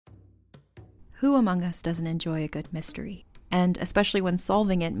Who among us doesn't enjoy a good mystery? And especially when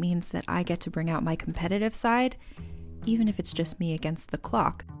solving it means that I get to bring out my competitive side, even if it's just me against the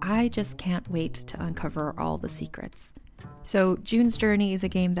clock. I just can't wait to uncover all the secrets. So June's Journey is a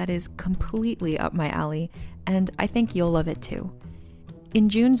game that is completely up my alley, and I think you'll love it too. In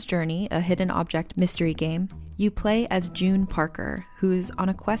June's Journey, a hidden object mystery game, you play as June Parker, who's on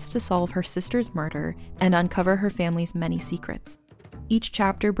a quest to solve her sister's murder and uncover her family's many secrets. Each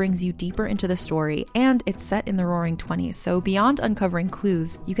chapter brings you deeper into the story, and it's set in the Roaring '20s, so beyond uncovering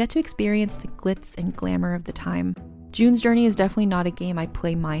clues, you get to experience the glitz and glamour of the time. June's Journey is definitely not a game I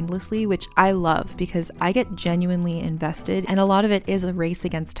play mindlessly, which I love because I get genuinely invested, and a lot of it is a race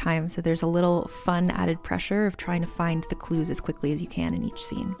against time, so there's a little fun added pressure of trying to find the clues as quickly as you can in each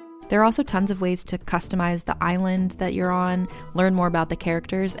scene. There are also tons of ways to customize the island that you're on, learn more about the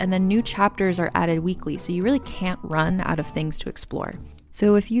characters, and then new chapters are added weekly, so you really can't run out of things to explore.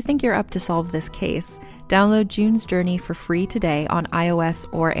 So if you think you're up to solve this case, download June's Journey for free today on iOS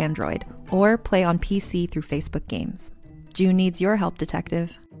or Android, or play on PC through Facebook Games. June needs your help,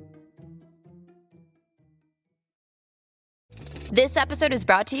 detective. This episode is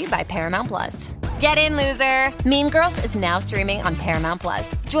brought to you by Paramount Plus. Get in, loser! Mean Girls is now streaming on Paramount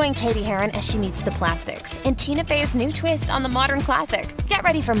Plus. Join Katie Heron as she meets the plastics in Tina Fey's new twist on the modern classic. Get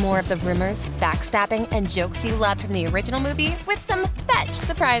ready for more of the rumors, backstabbing, and jokes you loved from the original movie with some fetch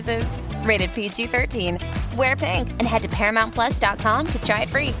surprises. Rated PG-13. Wear pink and head to ParamountPlus.com to try it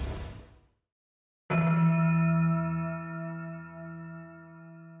free.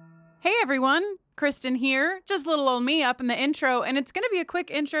 Hey everyone, Kristen here. Just little old me up in the intro, and it's going to be a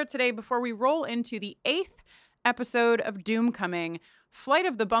quick intro today before we roll into the 8th episode of Doomcoming, Flight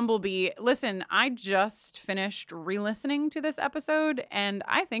of the Bumblebee. Listen, I just finished re-listening to this episode, and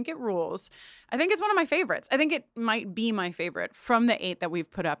I think it rules. I think it's one of my favorites. I think it might be my favorite from the 8 that we've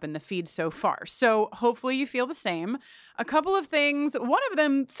put up in the feed so far. So hopefully you feel the same. A couple of things, one of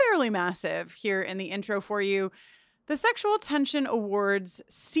them fairly massive here in the intro for you. The Sexual Tension Awards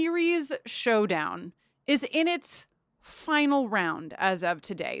Series Showdown is in its final round as of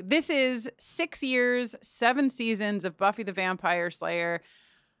today. This is 6 years, 7 seasons of Buffy the Vampire Slayer.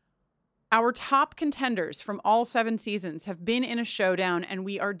 Our top contenders from all 7 seasons have been in a showdown, and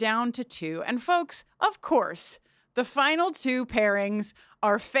we are down to 2. And folks, of course, the final 2 pairings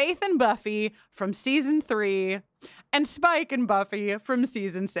are Faith and Buffy from season 3 and Spike and Buffy from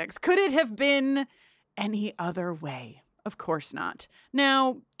season 6. Could it have been any other way? Of course not.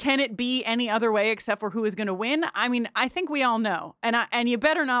 Now, can it be any other way except for who is going to win? I mean, I think we all know. And you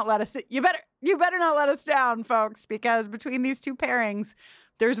better not let us you better not let us down, folks, because between these 2 pairings,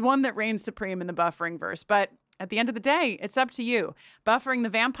 there's one that reigns supreme in the buffering verse. But at the end of the day, it's up to you.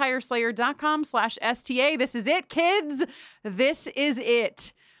 BufferingTheVampireSlayer.com/STA. This is it, kids. This is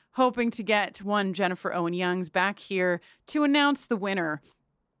it. Hoping to get one Jennifer Owen Youngs back here to announce the winner.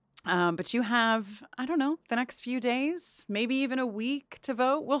 But you have, I don't know, the next few days, maybe even a week to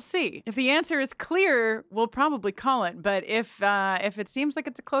vote. We'll see. If the answer is clear, we'll probably call it. But if it seems like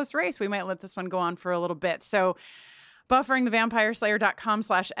it's a close race, we might let this one go on for a little bit. So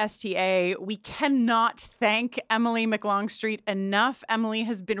BufferingTheVampireSlayer.com/STA. We cannot thank Emily McLongstreet enough. Emily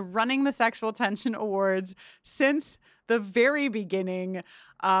has been running the Sexual Tension Awards since the very beginning.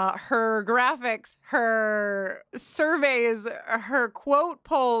 Her graphics, her surveys, her quote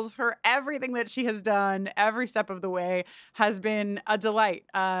polls, her everything that she has done every step of the way has been a delight.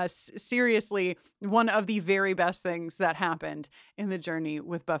 Seriously, one of the very best things that happened in the journey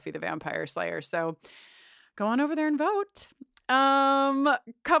with Buffy the Vampire Slayer. So go on over there and vote.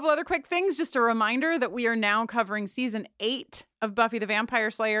 Couple other quick things. Just a reminder that we are now covering season 8 of Buffy the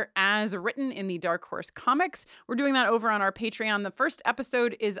Vampire Slayer as written in the Dark Horse comics. We're doing that over on our Patreon. The first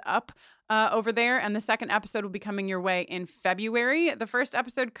episode is up over there, and the second episode will be coming your way in February. The first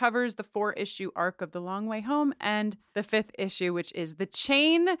episode covers the 4-issue arc of The Long Way Home, and the 5th issue, which is The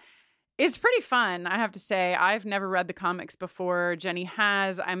Chain. It's pretty fun, I have to say. I've never read the comics before. Jenny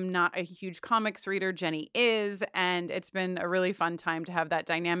has. I'm not a huge comics reader. Jenny is. And it's been a really fun time to have that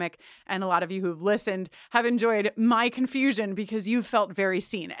dynamic. And a lot of you who've listened have enjoyed my confusion because you felt very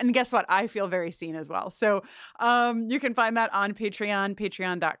seen. And guess what? I feel very seen as well. So you can find that on Patreon,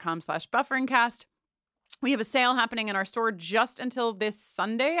 patreon.com/bufferingcast. We have a sale happening in our store just until this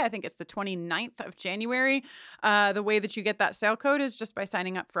Sunday. I think it's the 29th of January. The way that you get that sale code is just by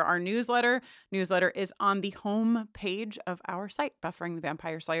signing up for our newsletter. Newsletter is on the home page of our site,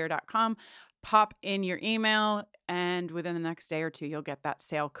 BufferingTheVampireSlayer.com. Pop in your email, and within the next day or two, you'll get that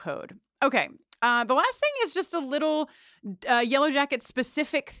sale code. Okay, The last thing is just a little Yellowjacket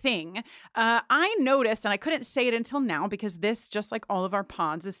specific thing. I noticed, and I couldn't say it until now because this, just like all of our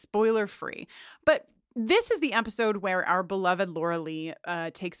pods, is spoiler free. But this is the episode where our beloved Laura Lee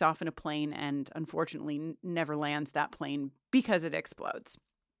takes off in a plane and unfortunately never lands that plane because it explodes.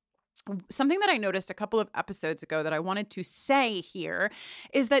 Something that I noticed a couple of episodes ago that I wanted to say here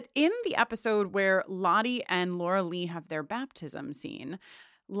is that in the episode where Lottie and Laura Lee have their baptism scene,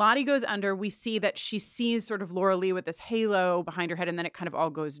 Lottie goes under. We see that she sees sort of Laura Lee with this halo behind her head, and then it kind of all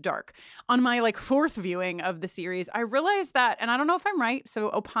goes dark. On my fourth viewing of the series, I realized that, and I don't know if I'm right, so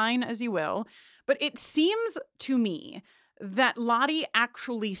opine as you will, but it seems to me that Lottie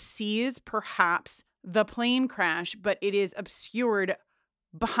actually sees perhaps the plane crash, but it is obscured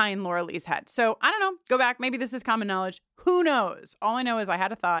behind Laura Lee's head. So I don't know. Go back. Maybe this is common knowledge. Who knows? All I know is I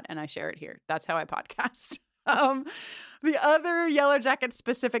had a thought and I share it here. That's how I podcast. The other Yellowjacket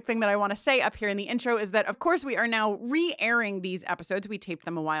specific thing that I want to say up here in the intro is that, of course, we are now re-airing these episodes. We taped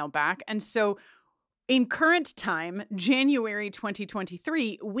them a while back. And so in current time, January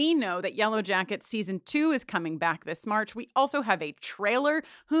 2023, we know that Yellowjackets Season 2 is coming back this March. We also have a trailer.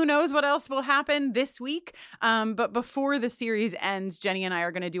 Who knows what else will happen this week? But before the series ends, Jenny and I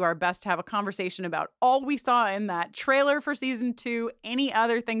are going to do our best to have a conversation about all we saw in that trailer for Season 2, any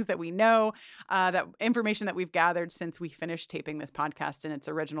other things that we know, that information that we've gathered since we finished taping this podcast in its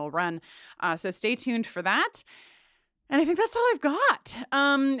original run. So stay tuned for that. And I think that's all I've got.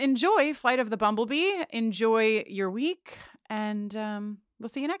 Enjoy Flight of the Bumblebee. Enjoy your week. And we'll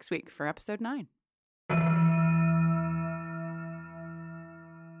see you next week for episode 9.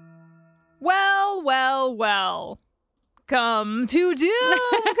 Well, well, well. Come to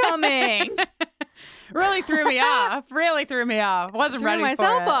Doomcoming. Really threw me off. Wasn't ready for it. Threw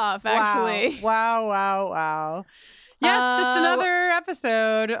myself off, actually. Wow. Yes, just another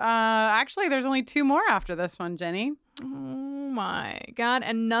episode. Actually, there's only 2 more after this one, Jenny. Oh my God.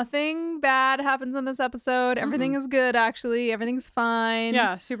 And nothing bad happens in this episode. Everything is good, actually. Everything's fine.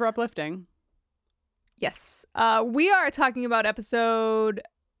 Yeah, super uplifting. Yes. We are talking about episode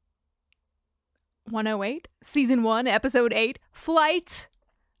 108, Season 1, Episode 8, Flight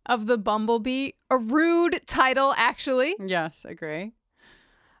of the Bumblebee. A rude title, actually. Yes, agree.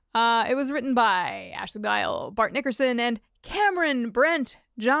 It was written by Ashley Dial, Bart Nickerson, and Cameron Brent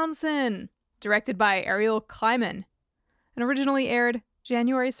Johnson. Directed by Ariel Kleiman. And originally aired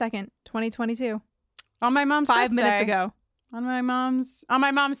January 2nd, 2022. On my mom's 5 birthday. minutes ago. On my mom's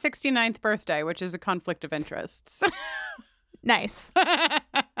 69th birthday, which is a conflict of interests. Nice.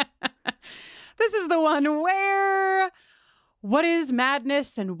 This is the one where what is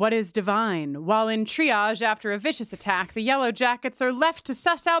madness and what is divine? While in triage after a vicious attack, the Yellowjackets are left to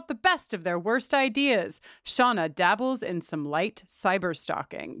suss out the best of their worst ideas. Shauna dabbles in some light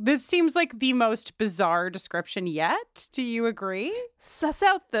cyberstalking. This seems like the most bizarre description yet. Do you agree? Suss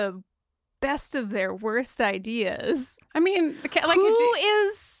out the best of their worst ideas. I mean, who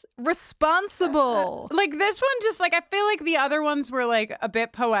is responsible? This one just I feel like the other ones were a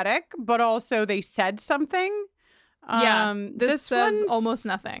bit poetic, but also they said something. Yeah, this says almost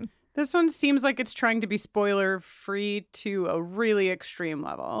nothing. This one seems like it's trying to be spoiler free to a really extreme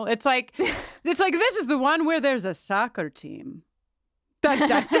level. It's like this is the one where there's a soccer team. Dun,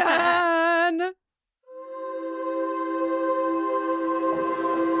 dun, dun.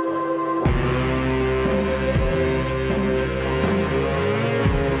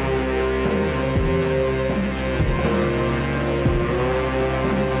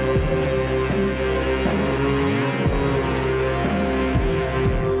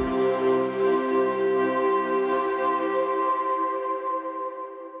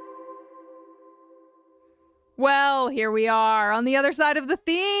 Well, here we are on the other side of the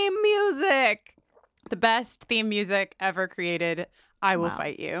theme music. The best theme music ever created. I will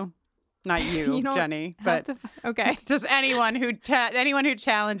fight you. Not you, Jenny, but okay. Just anyone who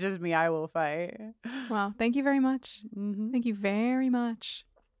challenges me, I will fight. Well, thank you very much. Mm-hmm. Thank you very much.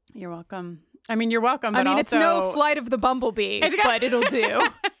 You're welcome. I mean, you're welcome, but it's no Flight of the Bumblebee, but it'll do.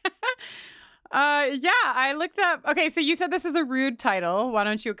 Yeah, I looked up. Okay, so you said this is a rude title. Why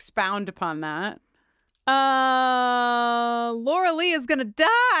don't you expound upon that? Laura Lee is gonna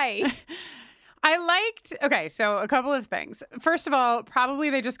die. Okay, so a couple of things. First of all, probably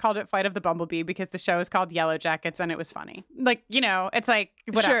they just called it Flight of the Bumblebee because the show is called Yellowjackets and it was funny. It's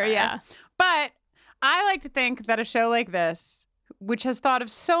whatever. Sure, yeah. But I like to think that a show like this, which has thought of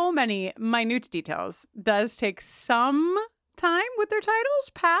so many minute details, does take some time with their titles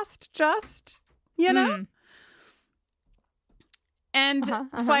past just, And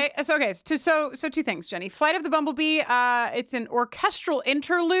Flight. So okay. So two things, Jenny. Flight of the Bumblebee. It's an orchestral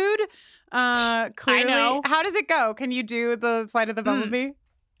interlude. Clearly. I know. How does it go? Can you do the Flight of the Bumblebee?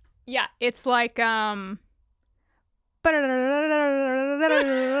 Yeah, it's like it's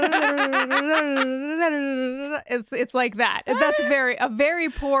like that. That's a very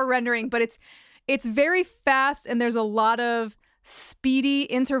poor rendering, but it's very fast and there's a lot of speedy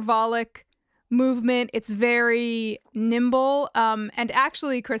intervallic movement. It's very nimble. And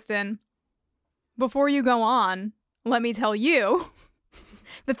actually, Kristen, before you go on, let me tell you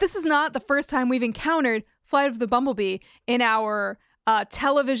that this is not the first time we've encountered Flight of the Bumblebee in our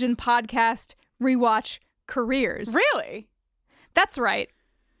television podcast rewatch careers. Really? That's right.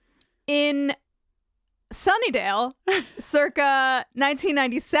 In Sunnydale, circa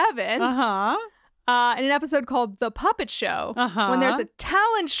 1997, in an episode called The Puppet Show, when there's a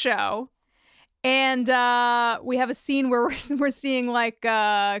talent show, and we have a scene where we're seeing like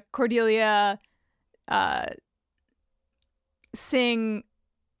Cordelia sing,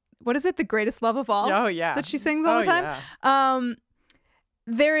 what is it? The Greatest Love of All? Oh, yeah. That she sings all the time. Yeah.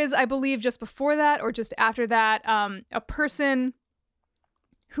 There is, I believe, just before that or just after that, a person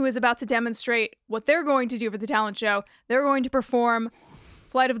who is about to demonstrate what they're going to do for the talent show. They're going to perform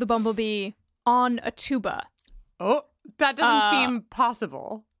Flight of the Bumblebee on a tuba. Oh, that doesn't seem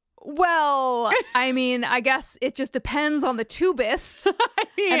possible. Well, I mean, I guess it just depends on the tubist.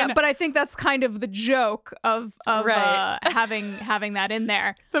 But I think that's kind of the joke of right. having that in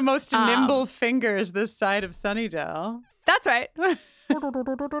there. The most nimble fingers this side of Sunnydale. That's right.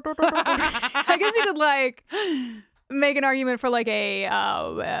 I guess you could like make an argument for like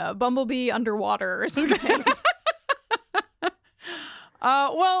a Bumblebee underwater or something.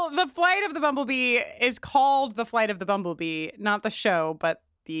 Well, the Flight of the Bumblebee is called the Flight of the Bumblebee, not the show, but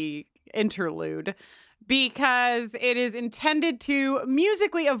the interlude, because it is intended to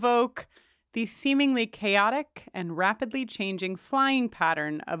musically evoke the seemingly chaotic and rapidly changing flying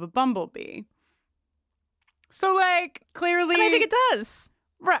pattern of a bumblebee. So, like, clearly... And I think it does.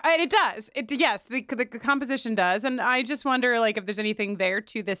 Right, it does. Yes, the composition does. And I just wonder, like, if there's anything there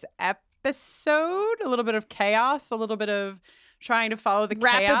to this episode. A little bit of chaos, a little bit of trying to follow the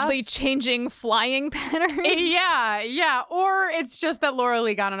rapidly chaos. changing flying patterns. Yeah. Or it's just that Laura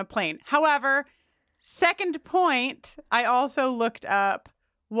Lee got on a plane. However, second point, I also looked up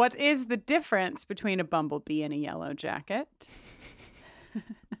what is the difference between a bumblebee and a yellow jacket.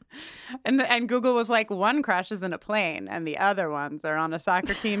 And Google was like, one crashes in a plane and the other ones are on a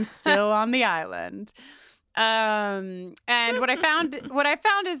soccer team still on the island. And what I found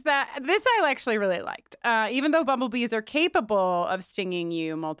is that this I actually really liked. Even though bumblebees are capable of stinging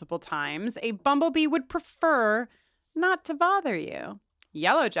you multiple times, a bumblebee would prefer not to bother you.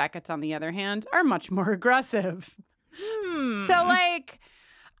 Yellow jackets, on the other hand, are much more aggressive. So, like,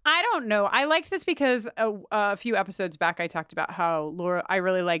 I don't know. I liked this because a few episodes back I talked about how I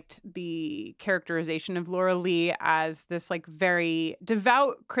really liked the characterization of Laura Lee as this like very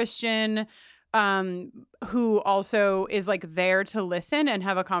devout Christian who also is like there to listen and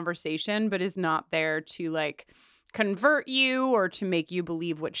have a conversation, but is not there to like convert you or to make you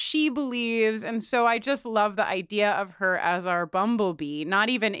believe what she believes. And so I just love the idea of her as our bumblebee, not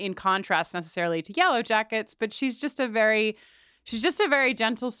even in contrast necessarily to Yellowjackets, but she's just a very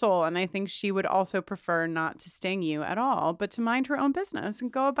gentle soul, and I think she would also prefer not to sting you at all, but to mind her own business and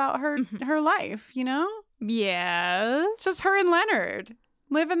go about her life, you know? Yes. It's just her and Leonard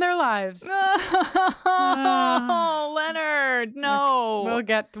living their lives. Oh, Leonard, no.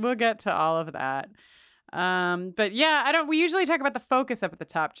 We'll get to all of that. But yeah, we usually talk about the focus up at the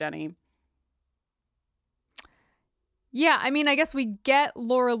top, Jenny. Yeah, I mean, I guess we get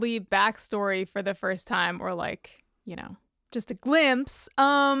Laura Lee backstory for the first time, or like, you know, just a glimpse.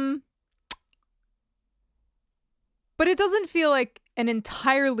 But it doesn't feel like an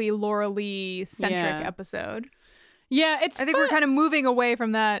entirely Laura Lee centric episode. Yeah, I think we're kind of moving away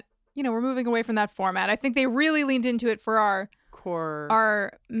from that. You know, we're moving away from that format. I think they really leaned into it for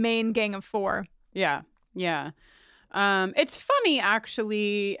our main gang of four. Yeah. It's funny,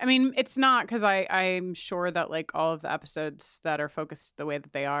 actually. I mean, it's not, because I'm sure that like all of the episodes that are focused the way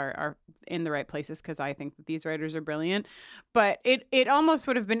that they are in the right places, because I think that these writers are brilliant. But it almost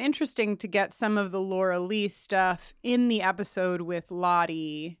would have been interesting to get some of the Laura Lee stuff in the episode with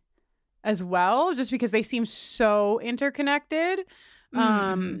Lottie as well, just because they seem so interconnected.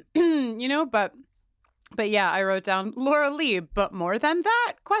 You know, but yeah, I wrote down Laura Lee, but more than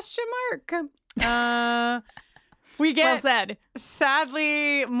that, question mark. We get, well said.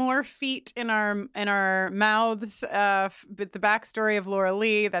 sadly, more feet in our mouths. But the backstory of Laura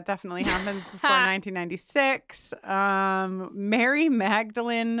Lee, that definitely happens before 1996. Mary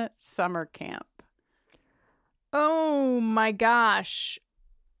Magdalene summer camp. Oh my gosh.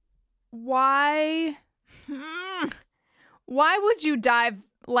 Why? Why would you dive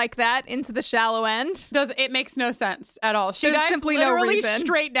like that into the shallow end? It makes no sense at all. She There's dives simply no literally reason.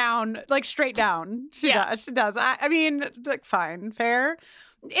 straight down. She does. I mean, like, fine, fair.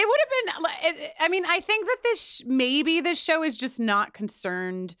 It would have been. I mean, I think that maybe this show is just not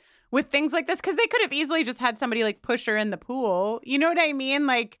concerned with things like this because they could have easily just had somebody like push her in the pool. You know what I mean?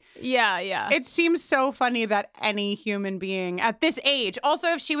 Like, yeah. It seems so funny that any human being at this age,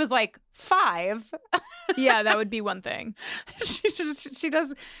 also if she was like 5. Yeah, that would be one thing. She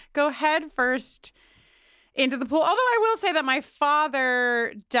does go head first into the pool. Although I will say that my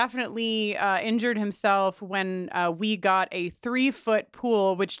father definitely injured himself when we got a 3-foot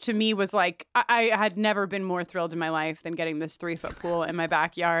pool, which to me was like, I had never been more thrilled in my life than getting this 3-foot pool in my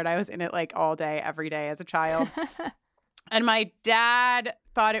backyard. I was in it like all day, every day as a child. And my dad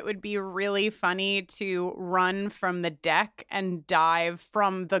thought it would be really funny to run from the deck and dive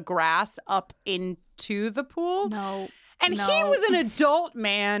from the grass up into the pool. No. And he was an adult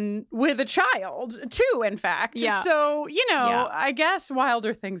man with a child, too, in fact. Yeah. So, I guess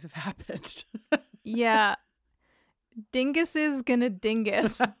wilder things have happened. Yeah. Dingus is gonna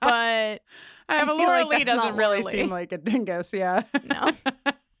dingus, but I have a feel Laura like Lee that's doesn't not really Laura Lee. seem like a dingus, yeah. No.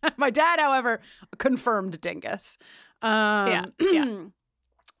 My dad, however, confirmed dingus. Yeah.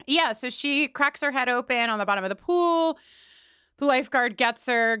 Yeah, so she cracks her head open on the bottom of the pool. The lifeguard gets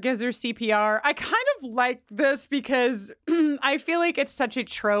her, gives her CPR. I kind of like this because I feel like it's such a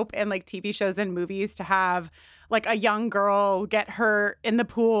trope in like TV shows and movies to have like a young girl get hurt in the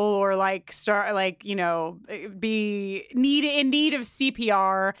pool or like start like, be in need of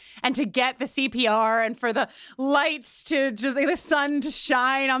CPR, and to get the CPR and for the lights to just like the sun to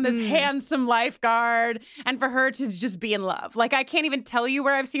shine on this handsome lifeguard and for her to just be in love. Like, I can't even tell you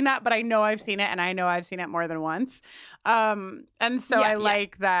where I've seen that, but I know I've seen it, and I know I've seen it more than once. And so I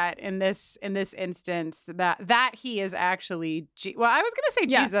like that in this instance that he is actually well, I was gonna say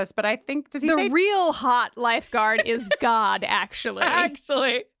Jesus, but I think does he say real hot lifeguard is God, actually.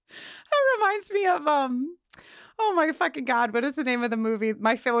 Actually, that reminds me of oh my fucking God, what is the name of the movie?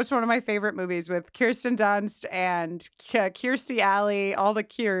 It's one of my favorite movies with Kirsten Dunst and Kirstie Alley, all the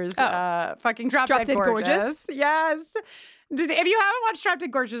Cures. Fucking Drop Dead Gorgeous. Yes. If you haven't watched Drop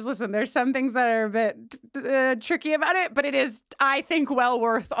Dead Gorgeous, listen, there's some things that are a bit tricky about it, but it is, I think, well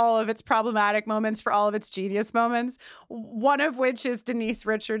worth all of its problematic moments for all of its genius moments. One of which is Denise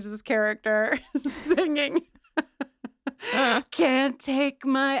Richards' character singing. Can't take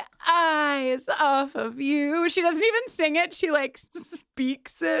my eyes off of you. She doesn't even sing it. She like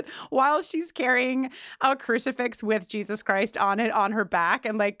speaks it while she's carrying a crucifix with Jesus Christ on it on her back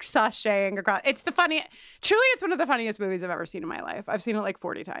and like sashaying across. It's one of the funniest movies I've ever seen in my life. I've seen it like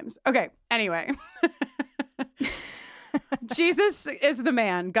 40 times. Okay. Anyway. Jesus is the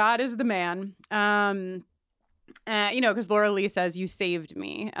man. God is the man. Because Laura Lee says, "You saved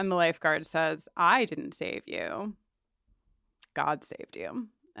me." And the lifeguard says, "I didn't save you. God saved you."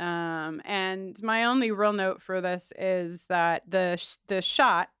 And my only real note for this is that the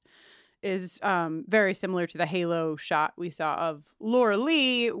shot is very similar to the Halo shot we saw of Laura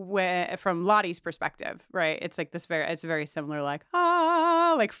Lee from Lottie's perspective, right? It's like it's very similar, like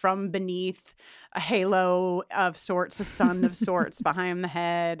from beneath a halo of sorts, a sun of sorts behind the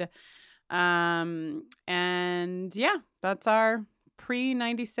head. And yeah, that's our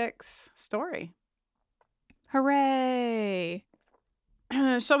pre-96 story. Hooray.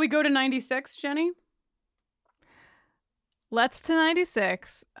 Shall we go to 96, Jenny? Let's to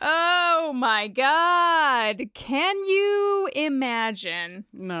 96. Oh my God. Can you imagine?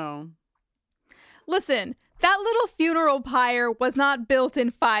 No. Listen, that little funeral pyre was not built in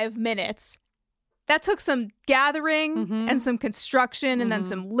 5 minutes. That took some gathering and some construction and then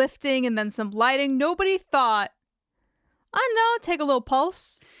some lifting and then some lighting. Nobody thought, take a little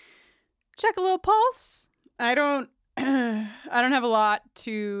pulse. Check a little pulse. I don't have a lot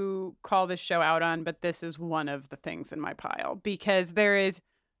to call this show out on, but this is one of the things in my pile because there is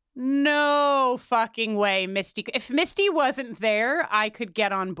no fucking way if Misty wasn't there, I could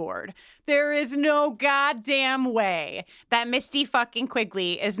get on board. There is no goddamn way that Misty fucking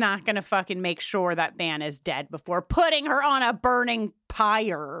Quigley is not gonna fucking make sure that Van is dead before putting her on a burning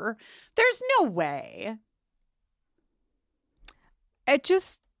pyre. There's no way. It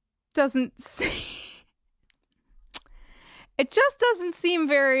just doesn't say. It just doesn't seem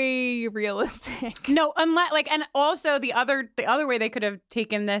very realistic. No, unless and also the other way they could have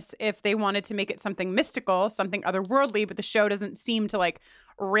taken this if they wanted to make it something mystical, something otherworldly, but the show doesn't seem to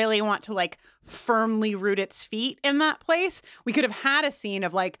really want to firmly root its feet in that place. We could have had a scene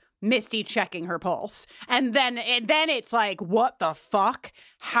of Misty checking her pulse. And then it's what the fuck?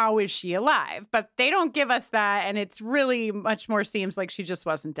 How is she alive? But they don't give us that. And it's really much more seems like she just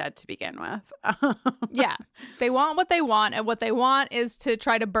wasn't dead to begin with. Yeah. They want what they want. And what they want is to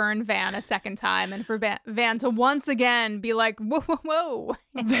try to burn Van a second time. And for Van to once again be like, whoa, whoa, whoa.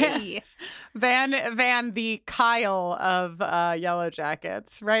 Hey. Van, the Kyle of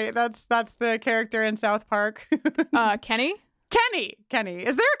Yellowjackets, right? That's the character in South Park. Kenny? Kenny.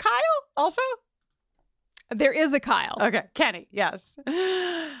 Is there a Kyle also? There is a Kyle. Okay, Kenny, yes.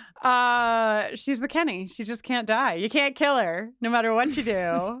 She's the Kenny. She just can't die. You can't kill her, no matter what you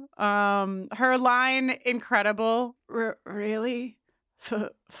do. Her line, incredible. Really?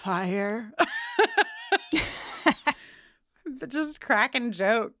 Fire? Just cracking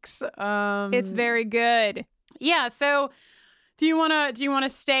jokes. It's very good. Yeah, so... Do you wanna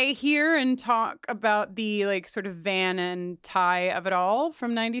stay here and talk about the sort of Van and Ty of it all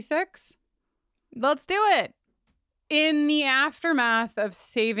from 96? Let's do it. In the aftermath of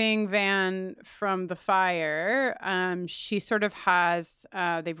saving Van from the fire, she sort of has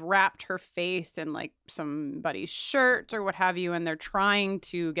they've wrapped her face in somebody's shirt or what have you, and they're trying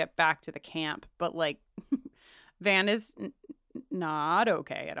to get back to the camp, but Van is not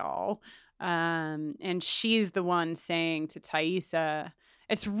okay at all. And she's the one saying to Thaisa,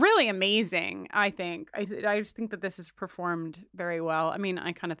 it's really amazing, I think. I think that this is performed very well. I mean,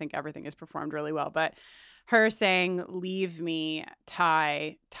 I kind of think everything is performed really well, but her saying, leave me,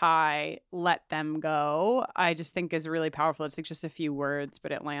 Ty, let them go, I just think is really powerful. It's just a few words,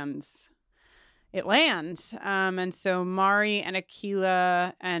 but it lands. And so Mari and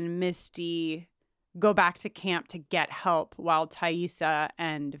Akila and Misty go back to camp to get help while Thaisa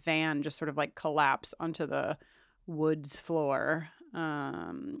and Van just sort of collapse onto the woods floor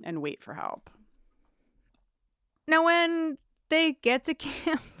and wait for help. Now, when they get to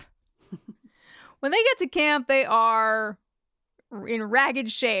camp, they are in ragged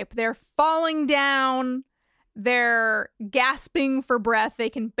shape. They're falling down. They're gasping for breath. They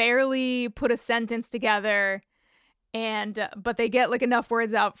can barely put a sentence together. But they get enough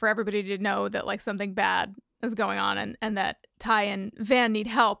words out for everybody to know that something bad is going on and that Ty and Van need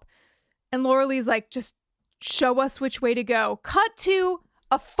help. And Laura Lee's just show us which way to go. Cut to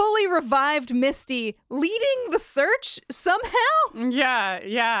a fully revived Misty leading the search somehow.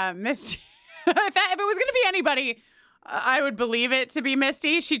 Yeah, Misty. if it was going to be anybody, I would believe it to be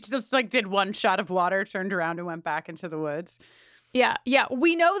Misty. She just did one shot of water, turned around and went back into the woods. Yeah.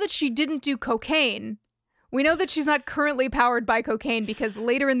 We know that she didn't do cocaine. We know that she's not currently powered by cocaine because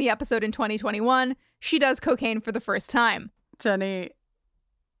later in the episode in 2021, she does cocaine for the first time. Jenny,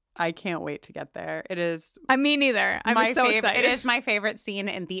 I can't wait to get there. It is... Me neither. I'm so excited. It is my favorite scene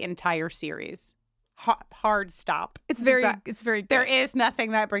in the entire series. Hard stop. It's very good. There is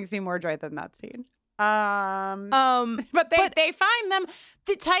nothing that brings me more joy than that scene. But they find them.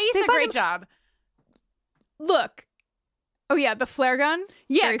 Thaisa, great job. Look. Oh, yeah, the flare gun?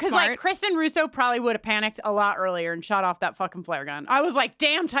 Yeah, because, Kristen Russo probably would have panicked a lot earlier and shot off that fucking flare gun. I was like,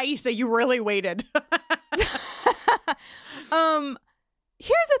 damn, Thaisa, you really waited. Here's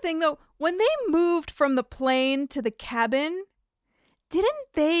the thing, though. When they moved from the plane to the cabin, didn't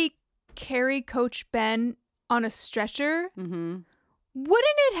they carry Coach Ben on a stretcher? Mm-hmm.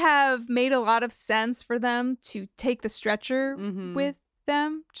 Wouldn't it have made a lot of sense for them to take the stretcher with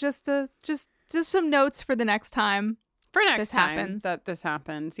them? Just some notes for the next time. For next time that this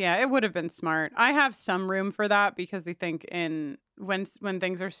happens. Yeah, it would have been smart. I have some room for that because I think when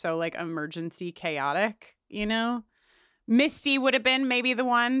things are so emergency chaotic, Misty would have been maybe the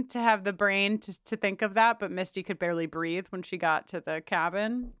one to have the brain to think of that, but Misty could barely breathe when she got to the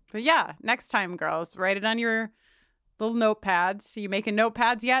cabin. But yeah, next time, girls, write it on your little notepads. Are you making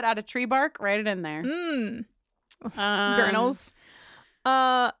notepads yet out of tree bark? Write it in there. Gurnals.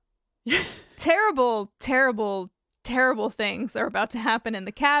 Terrible things are about to happen in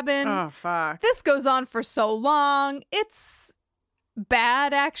the cabin. Oh, fuck. This goes on for so long. It's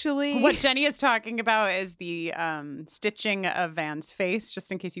bad, actually. What Jenny is talking about is the stitching of Van's face,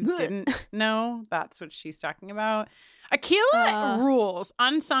 just in case you didn't know. That's what she's talking about. Akila rules.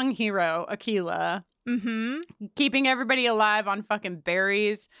 Unsung hero, Akila. Mm-hmm. Keeping everybody alive on fucking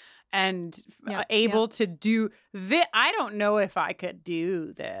berries and Yep, able to do this. I don't know if I could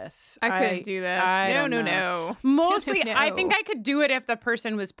do this. I couldn't do this. No. Mostly, No. I think I could do it if the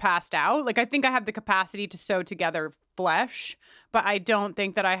person was passed out. Like, I think I have the capacity to sew together flesh, but I don't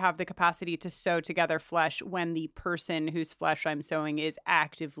think that I have the capacity to sew together flesh when the person whose flesh I'm sewing is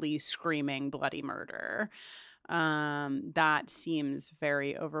actively screaming bloody murder. That seems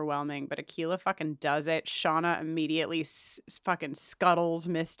very overwhelming, but Akilah fucking does it. Shauna immediately fucking scuttles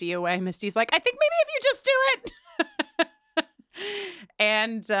Misty away. Misty's like, I think maybe if you just do it.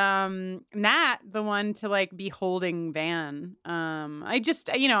 And Nat, the one to like be holding Van.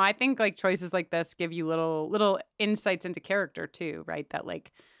 I think like choices like this give you little insights into character too, right? That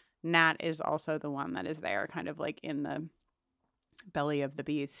like Nat is also the one that is there kind of like in the belly of the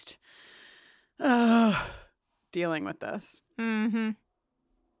beast. Dealing with this. Mm-hmm.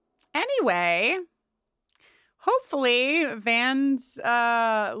 Anyway, hopefully Van's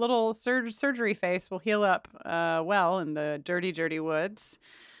little surgery face will heal up well in the dirty, dirty woods.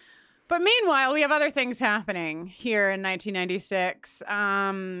 But meanwhile, we have other things happening here in 1996.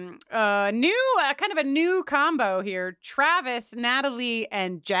 Kind of a new combo here. Travis, Natalie,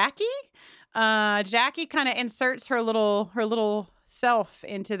 and Jackie. Jackie kind of inserts her little self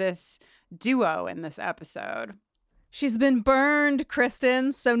into this duo in this episode. She's been burned,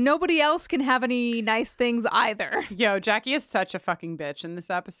 Kristen, so nobody else can have any nice things either. Yo, Jackie is such a fucking bitch in this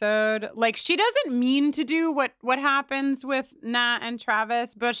episode. Like, she doesn't mean to do what happens with Nat and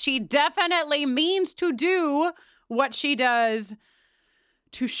Travis, but she definitely means to do what she does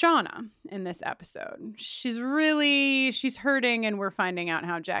to Shauna in this episode. She's hurting, and we're finding out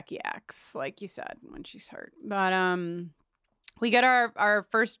how Jackie acts, like you said, when she's hurt. But we get our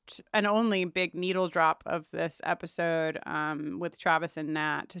first and only big needle drop of this episode with Travis and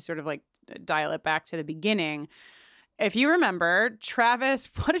Nat to sort of like dial it back to the beginning. If you remember, Travis,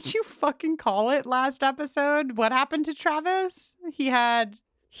 what did you fucking call it last episode? What happened to Travis?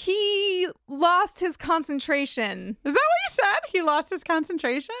 He lost his concentration. Is that what you said? He lost his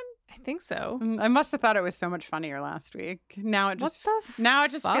concentration? I think so. I must have thought it was so much funnier last week. Now it just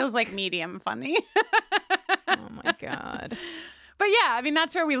feels like medium funny. Oh my God. But yeah, I mean,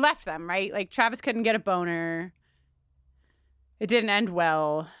 that's where we left them, right? Like, Travis couldn't get a boner. It didn't end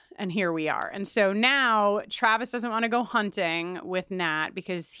well. And here we are. And so now Travis doesn't want to go hunting with Nat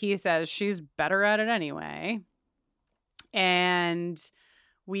because he says she's better at it anyway. And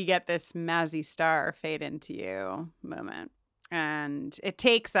we get this Mazzy Star fade into you moment. And it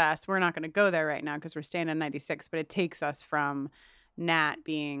takes us, we're not going to go there right now because we're staying in 96, but it takes us from Nat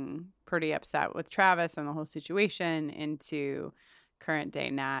being pretty upset with Travis and the whole situation into current day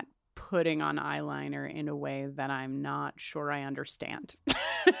Nat putting on eyeliner in a way that I'm not sure I understand.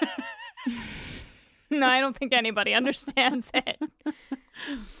 No, I don't think anybody understands it.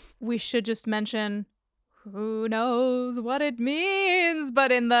 We should just mention who knows what it means,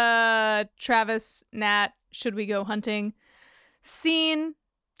 but in the Travis, Nat, should we go hunting scene,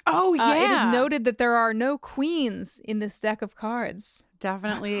 it is noted that there are no queens in this deck of cards.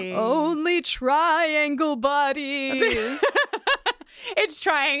 Definitely. Only triangle buddies. It's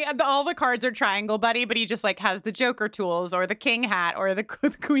all the cards are triangle buddy, but he just like has the Joker tools or the king hat or the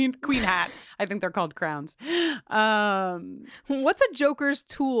queen hat. I think they're called crowns. What's a Joker's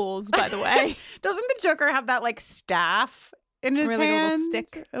tools, by the way? Doesn't the Joker have that like staff in his hand? A little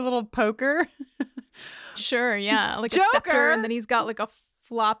stick. A little poker? Sure, yeah. Like Joker. A scepter, and then he's got like a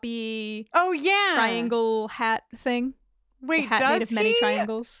floppy triangle hat thing. Wait, a hat made of many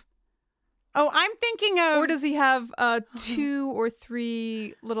triangles. Oh, I'm thinking of... Or does he have 2 or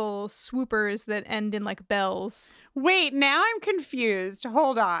 3 little swoopers that end in like bells? Wait, now I'm confused.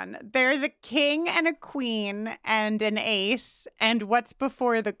 Hold on. There's a king and a queen and an ace. And what's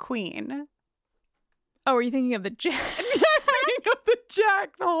before the queen? Oh, are you thinking of the Jack? I'm thinking of the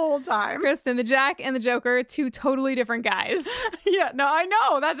Jack the whole time. Kristen, the Jack and the Joker, 2 totally different guys. Yeah, no, I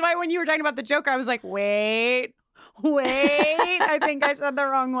know. That's why when you were talking about the Joker, I was like, wait, I think I said the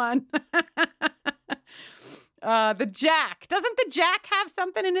wrong one. The Jack. Doesn't the Jack have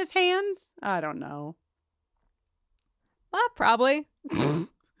something in his hands? I don't know. Probably.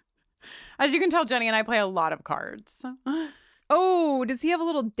 As you can tell, Jenny and I play a lot of cards. Oh, does he have a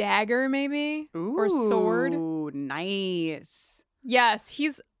little dagger maybe? Ooh, or sword? Ooh, nice. Yes,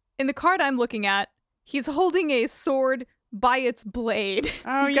 he's in the card I'm looking at. He's holding a sword by its blade.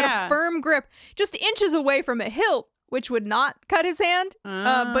 Oh, he's got a firm grip, just inches away from a hilt, which would not cut his hand.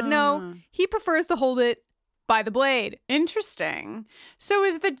 But no, he prefers to hold it by the blade. Interesting. So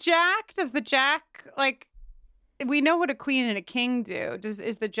does the Jack, like, we know what a queen and a king do.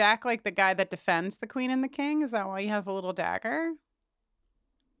 Is the Jack like the guy that defends the queen and the king? Is that why he has a little dagger?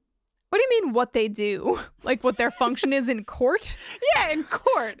 What do you mean what they do? Like what their function is in court? Yeah, in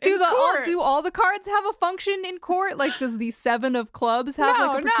court. Do all the cards have a function in court? Like does the 7 of clubs have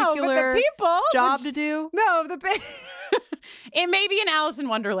like a particular job to do? No, it may be in Alice in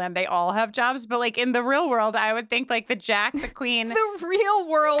Wonderland they all have jobs, but like in the real world, I would think like the Jack, the Queen. The real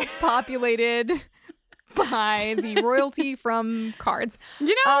world's populated by the royalty from cards. You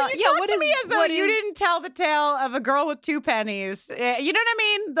know, you talk to me as though you didn't tell the tale of a girl with 2 pennies. You know what I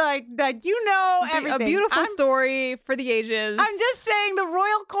mean? Like you know everything. A beautiful story for the ages. I'm just saying the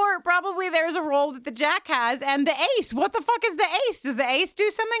royal court, probably there's a role that the Jack has, and the ace. What the fuck is the ace? Does the ace do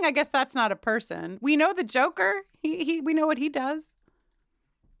something? I guess that's not a person. We know the Joker. We know what he does.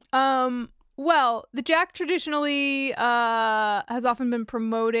 Well, the Jack traditionally has often been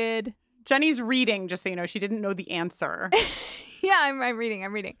promoted. Jenny's reading, just so you know. She didn't know the answer. Yeah, I'm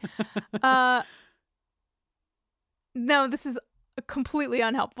reading. No, this is completely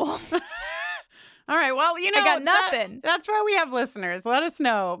unhelpful. All right, well, you know, I got nothing. That's why we have listeners. Let us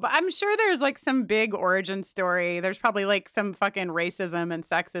know. But I'm sure there's like some big origin story. There's probably like some fucking racism and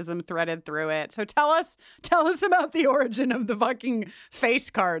sexism threaded through it. So tell us about the origin of the fucking face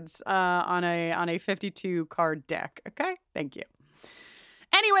cards on a 52 card deck. Okay, thank you.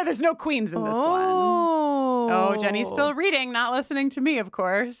 Anyway, there's no queens in this one. Oh, Jenny's still reading, not listening to me, of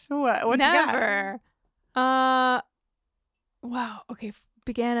course. What Never. You got? Wow. Okay.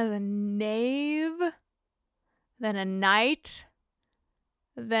 Began as a knave, then a knight,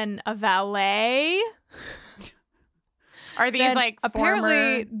 then a valet. Are these then, like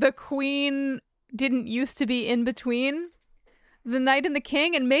apparently the queen didn't used to be in between the knight and the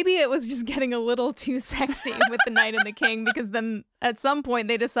king, and maybe it was just getting a little too sexy with the knight and the king, because then at some point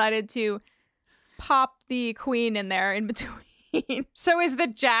they decided to pop the queen in there in between. So is the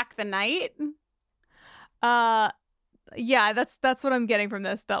Jack the knight? Yeah, that's what I'm getting from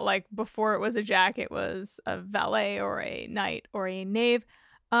this, that like before it was a Jack, it was a valet or a knight or a knave.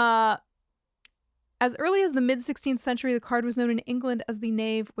 As early as the mid-16th century, the card was known in England as the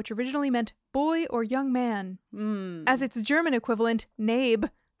knave, which originally meant boy or young man, as its German equivalent, Knabe,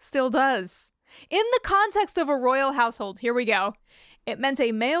 still does. In the context of a royal household, here we go, it meant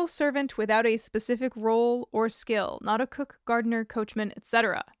a male servant without a specific role or skill, not a cook, gardener, coachman,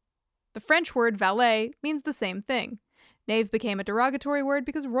 etc. The French word valet means the same thing. Knave became a derogatory word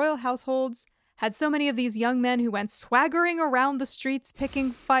because royal households had so many of these young men who went swaggering around the streets,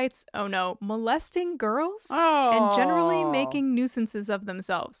 picking fights, molesting girls, and generally making nuisances of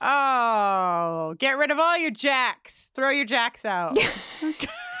themselves. Oh, get rid of all your Jacks. Throw your Jacks out.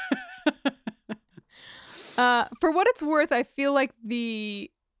 For what it's worth, I feel like the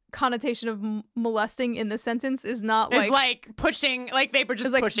connotation of molesting in the sentence is not like... It's like pushing, like they were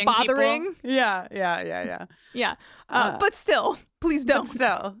just like pushing bothering. People. Yeah. Yeah. But still, please don't. But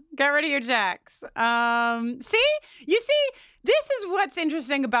still, get rid of your Jacks. See, this is what's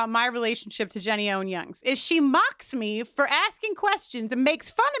interesting about my relationship to Jenny Owen Youngs, is she mocks me for asking questions and makes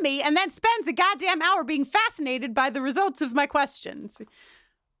fun of me and then spends a goddamn hour being fascinated by the results of my questions.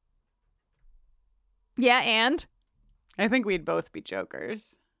 Yeah, and? I think we'd both be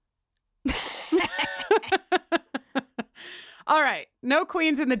jokers. All right, no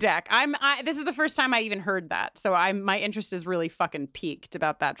queens in the deck. This is the first time I even heard that, so my interest is really fucking peaked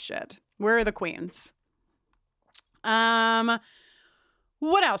about that shit. Where are the queens? What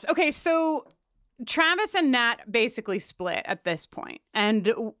else? Okay, so Travis and Nat basically split at this point,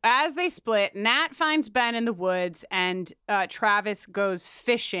 and as they split, Nat finds Ben in the woods, and Travis goes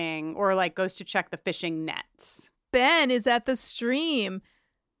fishing, or like goes to check the fishing nets. Ben is at the stream.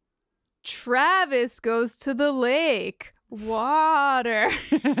 Travis goes to the lake. Water.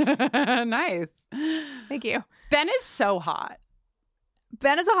 Nice. Thank you. Ben is so hot.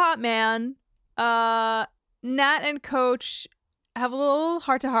 Ben is a hot man. Nat and Coach have a little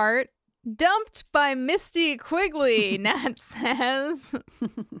heart-to-heart. Dumped by Misty Quigley, Nat says.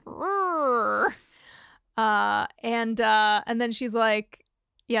 And then she's like,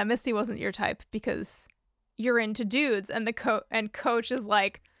 yeah, Misty wasn't your type because you're into dudes. And Coach is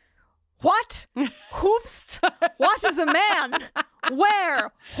like, what? Hoopst? What is a man?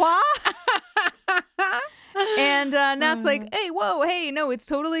 Where? What? And Nat's like, hey, whoa, hey, no, it's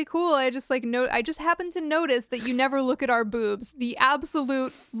totally cool. I just happened to notice that you never look at our boobs. The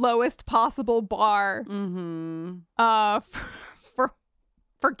absolute lowest possible bar. For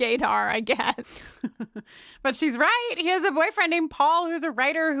gaydar, I guess. But she's right. He has a boyfriend named Paul who's a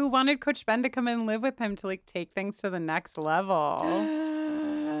writer who wanted Coach Ben to come and live with him to like take things to the next level.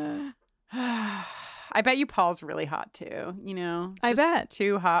 I bet you Paul's really hot too, you know? I bet.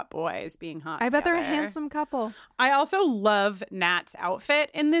 Two hot boys being hot I bet they're a together. handsome couple. I also love Nat's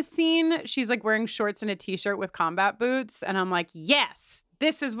outfit in this scene. She's like wearing shorts and a t-shirt with combat boots. And I'm like, yes,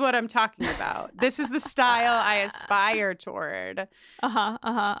 this is what I'm talking about. This is the style I aspire toward.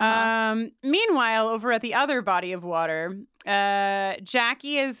 Meanwhile, over at the other body of water,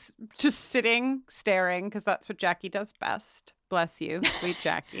 Jackie is just sitting, staring, because that's what Jackie does best. Bless you, sweet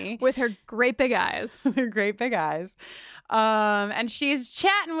Jackie. With her great big eyes. Her great big eyes. And she's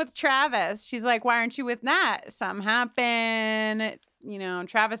chatting with Travis. She's like, why aren't you with Nat? Something happened. You know, and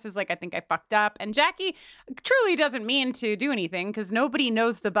Travis is like, I think I fucked up. And Jackie truly doesn't mean to do anything because nobody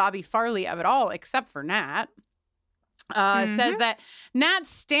knows the Bobby Farley of it all except for Nat. Says that Nat's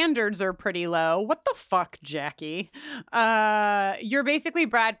standards are pretty low. What the fuck, Jackie? You're basically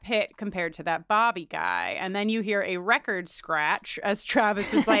Brad Pitt compared to that Bobby guy. And then you hear a record scratch as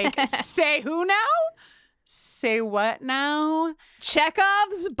Travis is like, say who now? Say what now?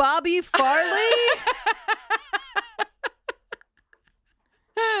 Chekhov's Bobby Farley?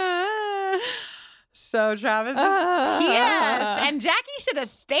 So Travis is pissed. And Jackie should have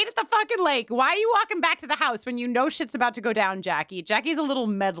stayed at the fucking lake. Why are you walking back to the house when you know shit's about to go down, Jackie? Jackie's a little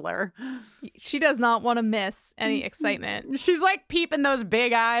meddler. She does not want to miss any excitement. She's like peeping those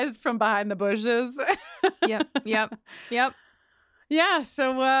big eyes from behind the bushes. Yep. Yeah,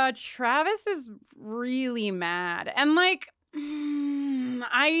 so Travis is really mad. And like,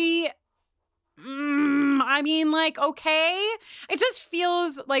 I mean, like, okay. It just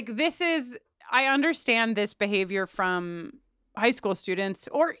feels like this is, I understand this behavior from high school students,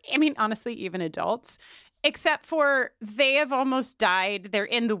 or, I mean, honestly, even adults, except for they have almost died. They're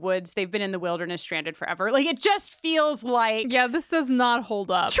in the woods. They've been in the wilderness, stranded forever. Like, it just feels like... Yeah, this does not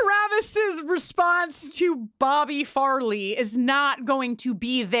hold up. Travis's response to Bobby Farley is not going to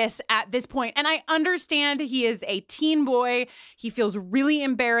be this at this point. And I understand he is a teen boy. He feels really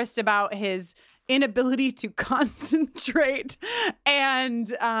embarrassed about his inability to concentrate, and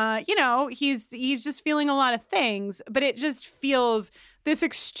you know, he's just feeling a lot of things, but it just feels this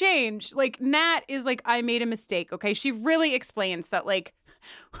exchange, like Nat is like, I made a mistake. Okay, she really explains that, like,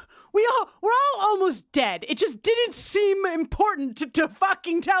 we're all almost dead. It just didn't seem important to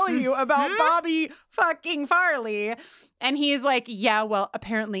fucking tell you about Bobby fucking Farley. And he's like, yeah, well,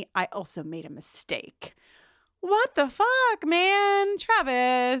 apparently I also made a mistake. What the fuck, man?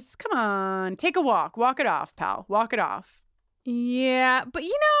 Travis, come on. Take a walk. Walk it off, pal. Walk it off. Yeah, but you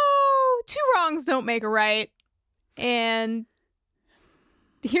know, two wrongs don't make a right. And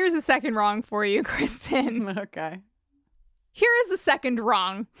here's a second wrong for you, Kristen. Okay. Here is a second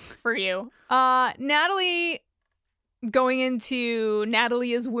wrong for you. Natalie going into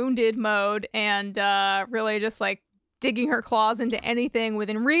Natalie is wounded mode and really just like digging her claws into anything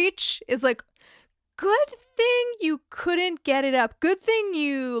within reach is like, good thing you couldn't get it up. Good thing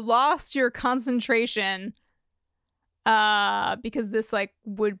you lost your concentration. Because this like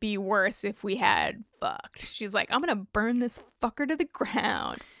would be worse if we had fucked. She's like, I'm gonna burn this fucker to the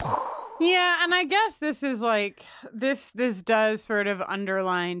ground. Yeah, and I guess this is like this does sort of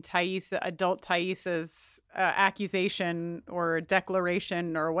underline adult Thaisa's accusation or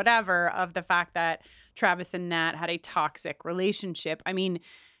declaration or whatever of the fact that Travis and Nat had a toxic relationship. I mean,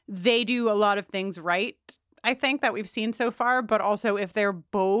 they do a lot of things right, I think, that we've seen so far, but also if they're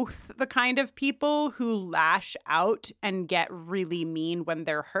both the kind of people who lash out and get really mean when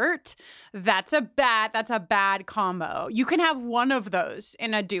they're hurt, that's a bad combo. You can have one of those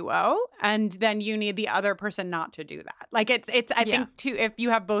in a duo, and then you need the other person not to do that. Like I think too, if you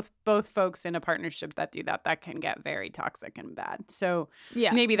have both folks in a partnership that do that, that can get very toxic and bad. So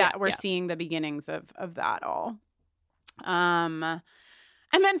maybe we're seeing the beginnings of that all.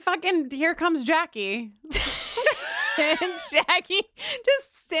 And then fucking here comes Jackie. And Jackie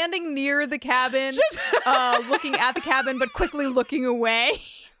just standing near the cabin, looking at the cabin, but quickly looking away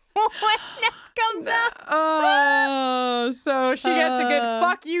when Nat comes out. Oh, so she gets a good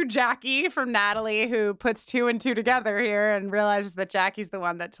fuck you, Jackie, from Natalie, who puts two and two together here and realizes that Jackie's the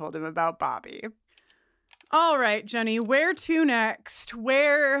one that told him about Bobby. All right, Jenny, where to next?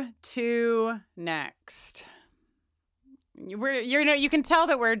 You can tell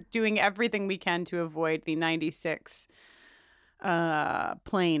that we're doing everything we can to avoid the 96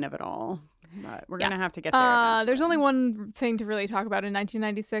 plane of it all. But we're going to have to get there eventually. There's only one thing to really talk about in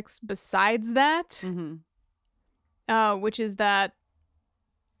 1996 besides that, which is that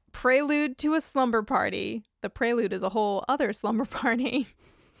prelude to a slumber party. The prelude is a whole other slumber party.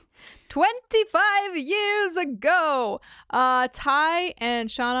 25 years ago, Ty and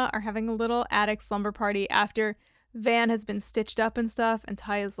Shauna are having a little attic slumber party after Van has been stitched up and stuff, and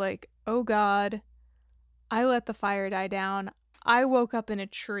Ty is like, oh God, I let the fire die down. I woke up in a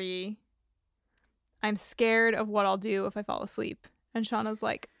tree. I'm scared of what I'll do if I fall asleep. And Shauna's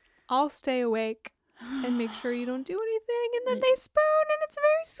like, I'll stay awake and make sure you don't do anything. And then they spoon, and it's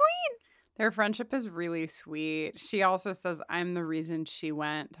very sweet. Their friendship is really sweet. She also says, I'm the reason she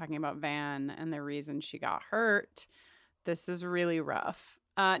went, talking about Van, and the reason she got hurt. This is really rough.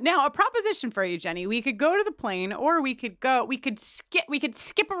 Now, a proposition for you, Jenny. We could go to the plane, or we could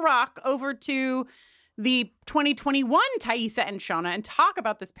skip a rock over to the 2021 Taissa and Shauna and talk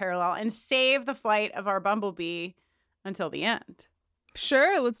about this parallel and save the flight of our Bumblebee until the end.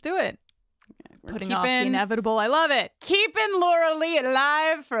 Sure, let's do it. Putting off the inevitable. I love it. Keeping Laura Lee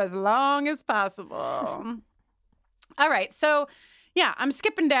alive for as long as possible. All right. So, yeah, I'm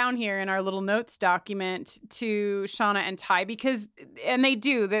skipping down here in our little notes document to Shauna and Ty and they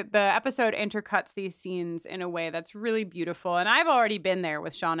do, the episode intercuts these scenes in a way that's really beautiful. And I've already been there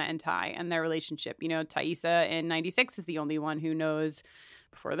with Shauna and Ty and their relationship. You know, Taissa in 96 is the only one who knows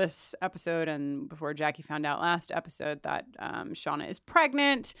before this episode and before Jackie found out last episode that Shauna is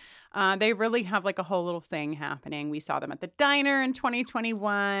pregnant. They really have like a whole little thing happening. We saw them at the diner in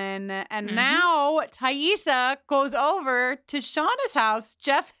 2021. And now Taissa goes over to Shauna's house.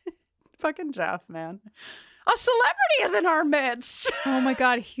 Fucking Jeff, man. A celebrity is in our midst. Oh my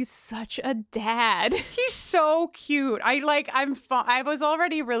God, he's such a dad. He's so cute. I was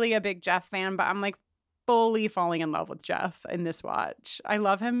already really a big Jeff fan, but I'm like, fully falling in love with Jeff in this watch. I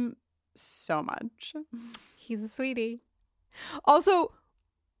love him so much. He's a sweetie. Also,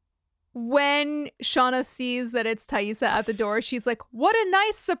 when Shauna sees that it's Taissa at the door, she's like, what a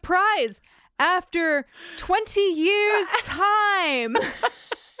nice surprise after 20 years time.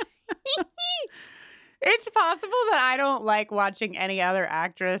 It's possible that I don't like watching any other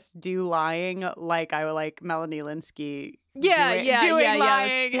actress do lying like I like Melanie Linsky. Yeah.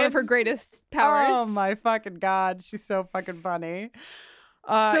 It's one of her greatest powers. Oh my fucking God. She's so fucking funny.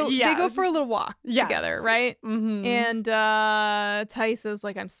 They go for a little walk together, right? Mm-hmm. And Taissa's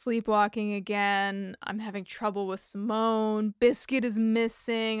like, I'm sleepwalking again. I'm having trouble with Simone. Biscuit is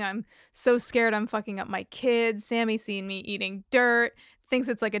missing. I'm so scared I'm fucking up my kids. Sammy's seen me eating dirt. Thinks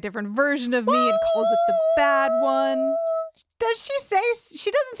it's like a different version of me and calls it the bad one. Does she say?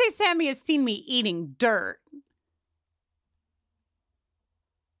 She doesn't say Sammy has seen me eating dirt.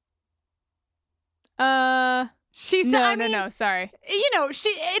 She said, no, sorry. You know,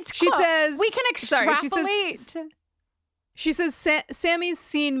 she close. Says we can extrapolate. She says Sammy's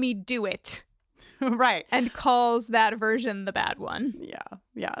seen me do it. Right. And calls that version the bad one.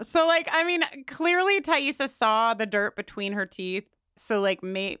 Yeah. So like, I mean, clearly Taissa saw the dirt between her teeth. So like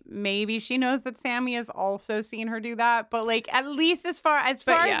maybe she knows that Sammy has also seen her do that, but like at least as far as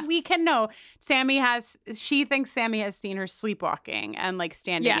we can know, she thinks Sammy has seen her sleepwalking and like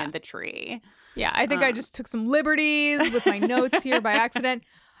standing in the tree. Yeah, I think I just took some liberties with my notes here by accident.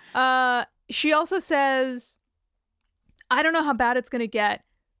 She also says, I don't know how bad it's going to get,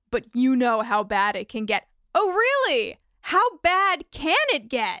 but you know how bad it can get. Oh, really? How bad can it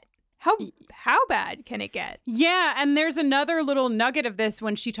get? How bad can it get? Yeah, and there's another little nugget of this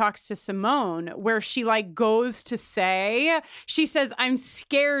when she talks to Simone where she like goes to say, she says, I'm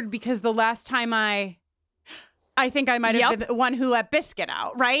scared because the last time I think I might have been the one who let Biscuit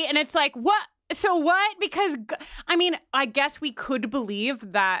out, right? And it's like, what? So what? Because, I mean, I guess we could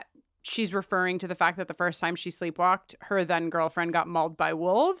believe that she's referring to the fact that the first time she sleepwalked, her then girlfriend got mauled by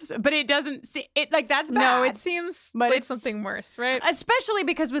wolves, but it doesn't see it like that's bad. No, it seems like it's something worse, right? Especially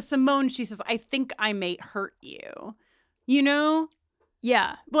because with Simone, she says, I think I may hurt you, you know?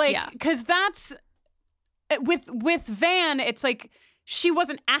 Yeah. Like, because that's with Van, it's like she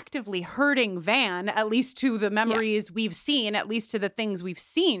wasn't actively hurting Van, at least to the memories we've seen, at least to the things we've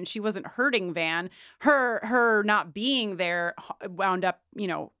seen. She wasn't hurting Van. Her not being there wound up, you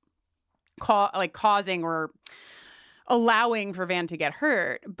know, causing or allowing for Van to get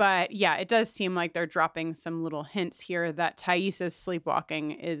hurt. But yeah, it does seem like they're dropping some little hints here that Taissa's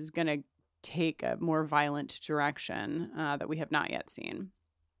sleepwalking is going to take a more violent direction that we have not yet seen.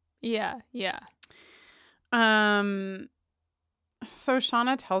 Yeah. So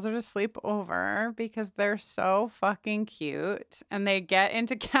Shauna tells her to sleep over because they're so fucking cute. And they get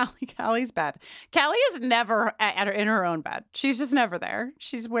into Callie's bed. Callie is never in her own bed. She's just never there.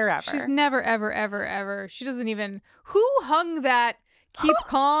 She's wherever. She's never, ever, ever, ever. She doesn't even... Who hung that keep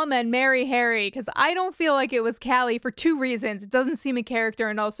calm and marry Harry? Because I don't feel like it was Callie for two reasons. It doesn't seem a character,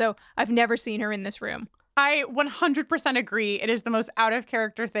 and also I've never seen her in this room. I 100% agree. It is the most out of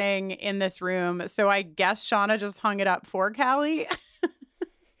character thing in this room. So I guess Shauna just hung it up for Callie.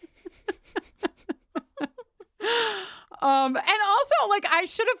 And also, like, I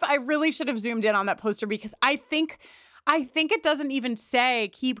really should have zoomed in on that poster because I think it doesn't even say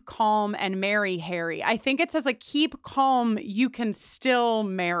keep calm and marry Harry. I think it says, like, keep calm, you can still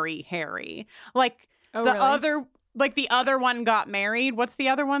marry Harry. Like, the other one got married. What's the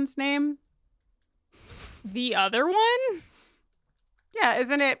other one's name? The other one? Yeah,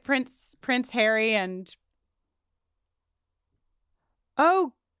 isn't it Prince Harry and...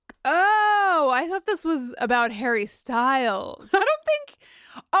 Oh, I thought this was about Harry Styles. I don't think...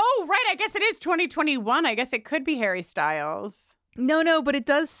 Oh, right. I guess it is 2021. I guess it could be Harry Styles. No, but it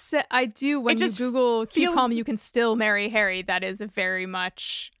does say... I do, when you Google keep calm, you can still marry Harry. That is very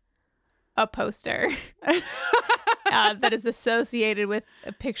much a poster that is associated with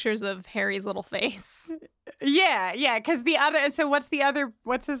pictures of Harry's little face. Yeah, because the other... So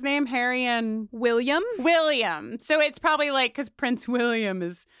what's his name? Harry and... William. So it's probably like, because Prince William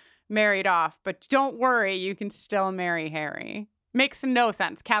is married off, but don't worry, you can still marry Harry. Makes no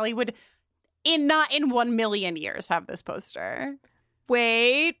sense. Callie would, not in 1 million years, have this poster.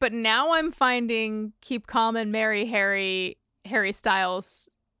 Wait, but now I'm finding keep calm and marry Harry Styles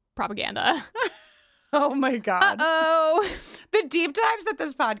propaganda. Oh my God. Uh-oh. The deep dives that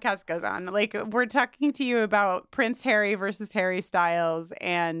this podcast goes on. Like, we're talking to you about Prince Harry versus Harry Styles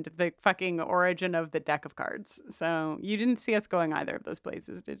and the fucking origin of the deck of cards. So you didn't see us going either of those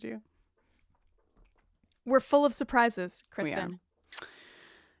places, did you? We're full of surprises, Kristen. Yeah.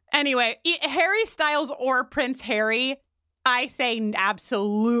 Anyway, Harry Styles or Prince Harry, I say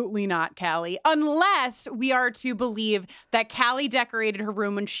absolutely not Callie, unless we are to believe that Callie decorated her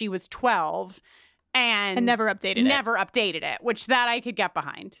room when she was 12 and never updated it. Which that I could get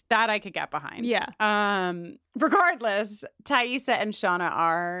behind. Yeah. Regardless, Thaisa and Shauna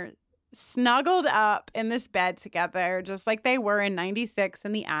are snuggled up in this bed together, just like they were in 96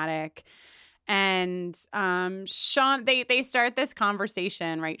 in the attic. And Shauna, they start this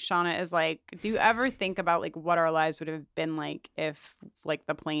conversation, right? Shauna is like, do you ever think about, like, what our lives would have been like if, like,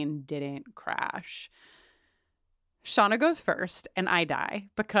 the plane didn't crash? Shauna goes first, and I die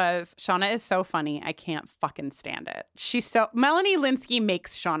because Shauna is so funny. I can't fucking stand it. Melanie Lynskey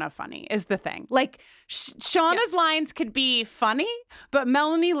makes Shauna funny is the thing. Like, Shauna's lines could be funny, but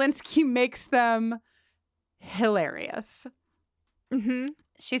Melanie Lynskey makes them hilarious. Mm-hmm.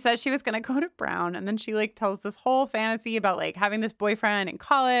 She says she was going to go to Brown, and then she, like, tells this whole fantasy about, like, having this boyfriend in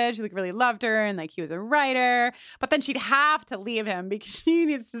college who, like, really loved her, and, like, he was a writer, but then she'd have to leave him because she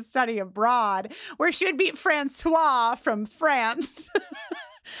needs to study abroad, where she would meet Francois from France.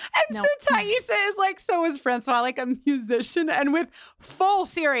 So Thaisa is like, so is Francois, like, a musician? And with full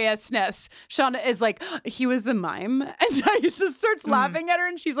seriousness, Shauna is like, he was a mime. And Thaisa starts laughing at her,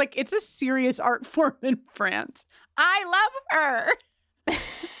 and she's like, it's a serious art form in France. I love her.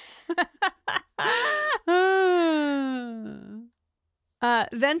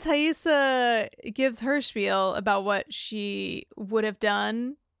 Then Thaisa gives her spiel about what she would have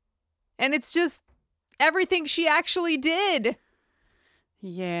done, and it's just everything she actually did.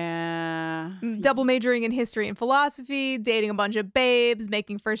 Yeah. Double majoring in history and philosophy, dating a bunch of babes,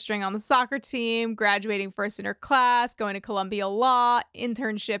 making first string on the soccer team, graduating first in her class, going to Columbia Law,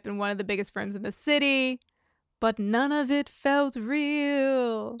 internship in one of the biggest firms in the city. But none of it felt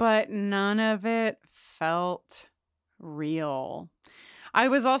real. I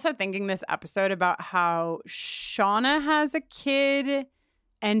was also thinking this episode about how Shauna has a kid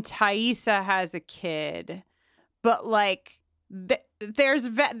and Thaisa has a kid. But, like,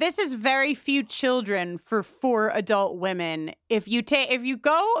 this is very few children for 4 adult women. If you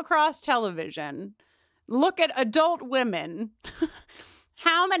go across television, look at adult women,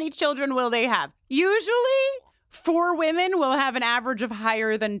 how many children will they have? Usually 4 women will have an average of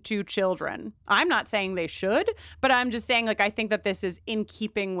higher than 2 children. I'm not saying they should, but I'm just saying, like, I think that this is in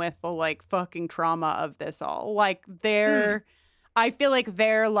keeping with the, like, fucking trauma of this all. Like, I feel like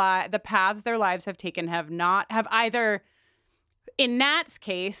the paths their lives have taken have either, in Nat's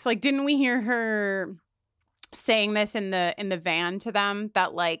case, like, didn't we hear her saying this in the van to them,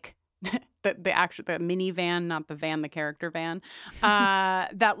 that, like, the minivan, not the van, the character van,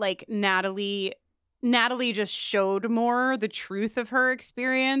 that, like, Natalie just showed more the truth of her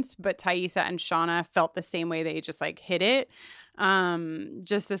experience, but Thaisa and Shauna felt the same way. They just, like, hid it.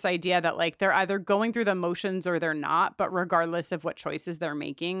 Just this idea that, like, they're either going through the motions or they're not, but regardless of what choices they're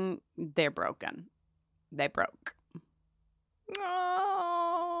making, they're broken. They broke.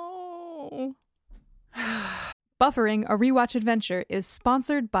 Oh. Buffering, a rewatch adventure, is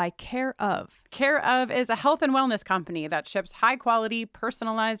sponsored by Care Of. Care Of is a health and wellness company that ships high-quality,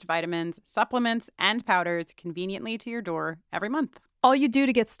 personalized vitamins, supplements, and powders conveniently to your door every month. All you do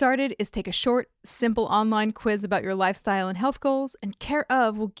to get started is take a short, simple online quiz about your lifestyle and health goals, and Care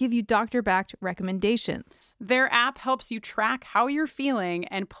of will give you doctor-backed recommendations. Their app helps you track how you're feeling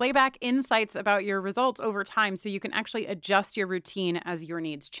and play back insights about your results over time so you can actually adjust your routine as your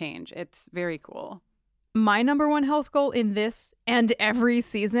needs change. It's very cool. My number one health goal in this and every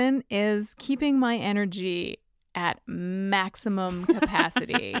season is keeping my energy at maximum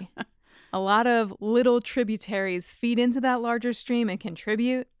capacity. A lot of little tributaries feed into that larger stream and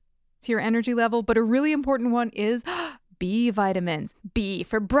contribute to your energy level, but a really important one is B vitamins. B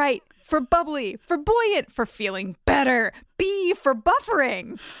for bright, for bubbly, for buoyant, for feeling better. B for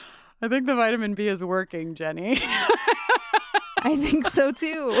buffering. I think the vitamin B is working, Jenny. I think so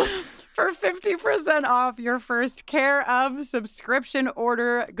too. For 50% off your first Care of subscription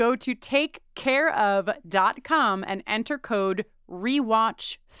order, go to takecareof.com and enter code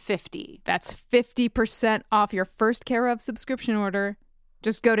REWATCH50. That's 50% off your first Care of subscription order.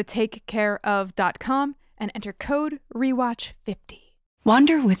 Just go to takecareof.com and enter code REWATCH50.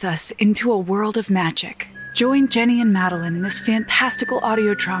 Wander with us into a world of magic. Join Jenny and Madeline in this fantastical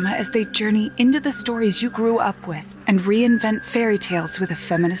audio drama as they journey into the stories you grew up with and reinvent fairy tales with a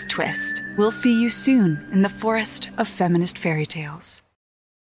feminist twist. We'll see you soon in the forest of feminist fairy tales.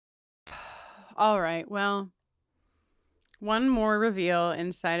 All right, well, one more reveal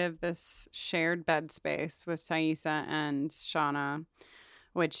inside of this shared bed space with Taissa and Shauna,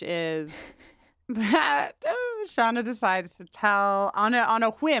 which is that Shauna decides to tell, on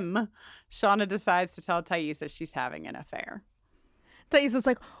a whim, Shauna decides to tell Taissa she's having an affair. Taissa's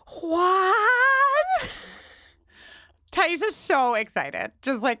like, what? Taissa's so excited.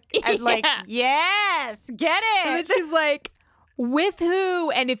 Just like, like, yes, get it. And then she's like, with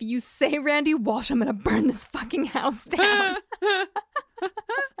who? And if you say Randy Walsh, I'm going to burn this fucking house down.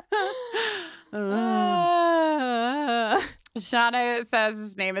 Shauna says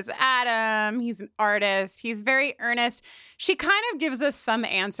his name is Adam. He's an artist. He's very earnest. She kind of gives us some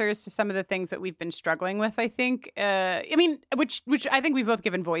answers to some of the things that we've been struggling with, I think. Which I think we've both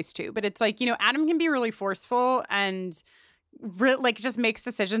given voice to. But it's like, Adam can be really forceful and just makes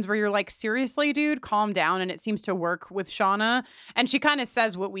decisions where you're like, seriously, dude, calm down. And it seems to work with Shauna. And she kind of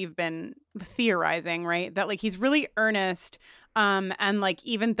says what we've been theorizing, right? That like he's really earnest. And like,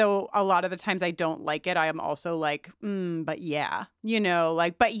 even though a lot of the times I don't like it, I am also like, but yeah,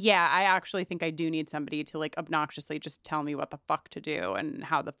 but yeah, I actually think I do need somebody to like obnoxiously just tell me what the fuck to do and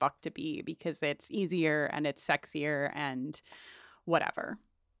how the fuck to be, because it's easier and it's sexier and whatever.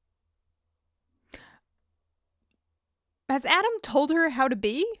 Has Adam told her how to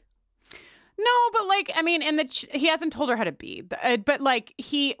be? No, but like, I mean, he hasn't told her how to be, but like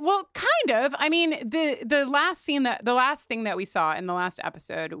kind of. I mean, the last thing that we saw in the last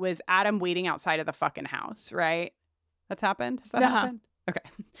episode was Adam waiting outside of the fucking house, right? That's happened? Has that happened? Okay.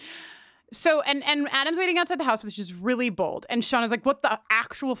 So, and Adam's waiting outside the house, which is really bold. And Shauna's like, what the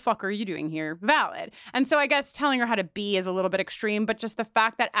actual fuck are you doing here? Valid. And so I guess telling her how to be is a little bit extreme, but just the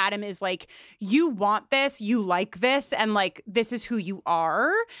fact that Adam is like, you want this, you like this, and like, this is who you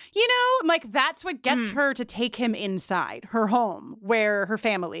are, like that's what gets her to take him inside her home where her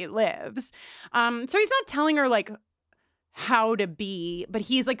family lives. So he's not telling her like how to be, but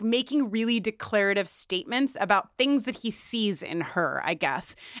he's like making really declarative statements about things that he sees in her, I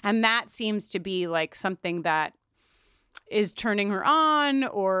guess. And that seems to be like something that is turning her on,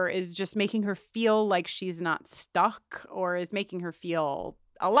 or is just making her feel like she's not stuck, or is making her feel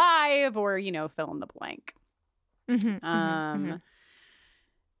alive, or, fill in the blank.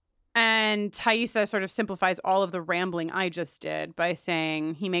 And Taissa sort of simplifies all of the rambling I just did by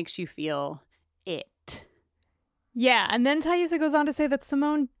saying he makes you feel it. Yeah, and then Taissa goes on to say that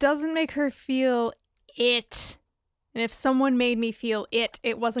Simone doesn't make her feel it. And if someone made me feel it,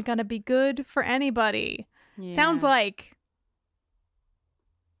 it wasn't going to be good for anybody. Yeah. Sounds like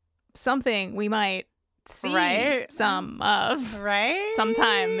something we might see some of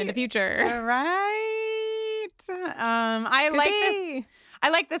sometime in the future. Right. I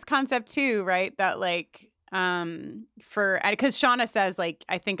like this concept too, right? That like because Shauna says like,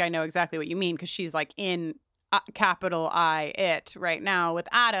 I think I know exactly what you mean, because she's like in capital I it right now with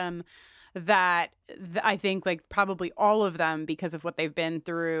Adam, that I think like probably all of them, because of what they've been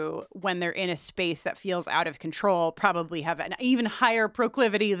through when they're in a space that feels out of control, probably have an even higher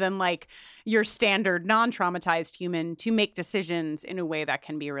proclivity than like your standard non-traumatized human to make decisions in a way that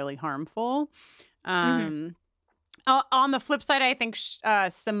can be really harmful. On the flip side, I think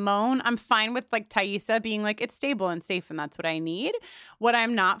Simone, I'm fine with like Taissa being like, it's stable and safe and that's what I need. What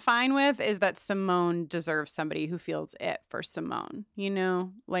I'm not fine with is that Simone deserves somebody who feels it for Simone.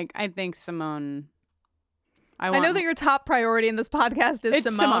 Like, I think Simone, I know that your top priority in this podcast is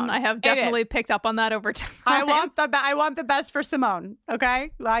Simone. I have definitely picked up on that over time. I want the best for Simone.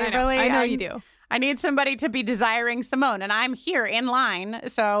 Okay, I know you do. I need somebody to be desiring Simone, and I'm here in line.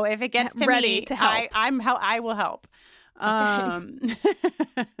 So if it gets to ready me, to help. I will help. Okay.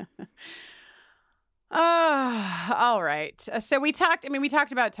 All right. So we talked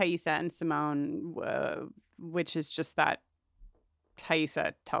about Taissa and Simone, which is just that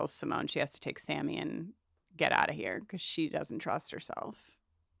Taissa tells Simone she has to take Sammy and get out of here because she doesn't trust herself.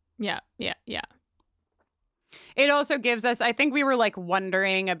 Yeah. It also gives us, I think we were like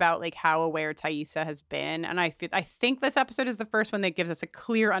wondering about like how aware Taissa has been. And I think this episode is the first one that gives us a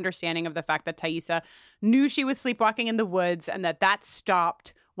clear understanding of the fact that Taissa knew she was sleepwalking in the woods and that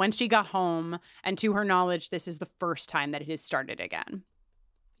stopped when she got home. And to her knowledge, this is the first time that it has started again.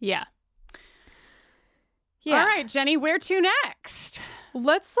 Yeah. All right, Jenny, where to next?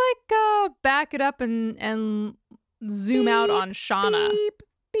 Let's like back it up and zoom out on Shauna. Beep,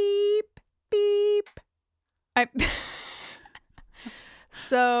 beep, beep.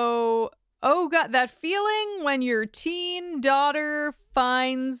 So, God, that feeling when your teen daughter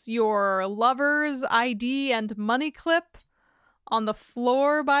finds your lover's ID and money clip on the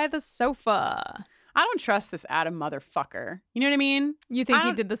floor by the sofa. I don't trust this Adam motherfucker. You know what I mean? You think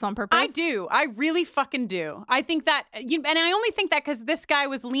he did this on purpose? I do. I really fucking do. I think that, and I only think that because this guy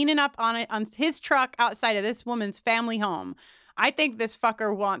was leaning up on his truck outside of this woman's family home. I think this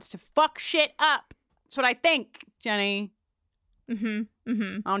fucker wants to fuck shit up. That's what I think, Jenny. I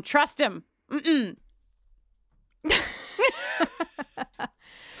don't trust him.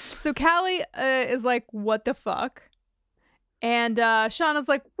 So Callie is like, what the fuck? And Shauna's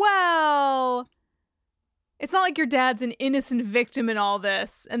like, well, it's not like your dad's an innocent victim in all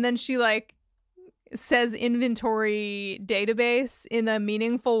this. And then she like says inventory database in a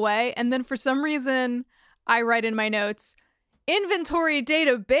meaningful way. And then for some reason, I write in my notes, inventory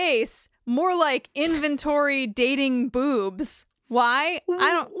database, more like inventory dating boobs. Why?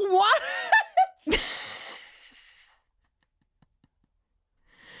 I don't... What?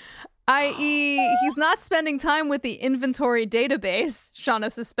 I.e., he's not spending time with the inventory database,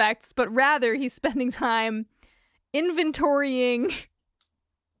 Shauna suspects, but rather he's spending time inventorying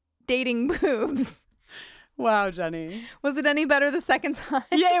dating boobs. Wow, Jenny. Was it any better the second time?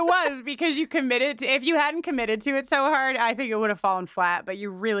 Yeah, it was, because you committed to, if you hadn't committed to it so hard, I think it would have fallen flat, but you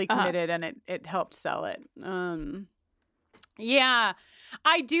really committed and it helped sell it. Yeah,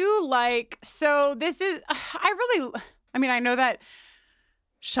 I do like, so this is, I know that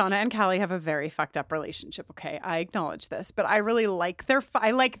Shauna and Callie have a very fucked up relationship. Okay, I acknowledge this, but I really like I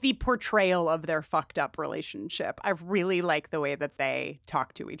like the portrayal of their fucked up relationship. I really like the way that they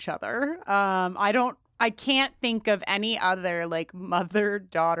talk to each other. I can't think of any other like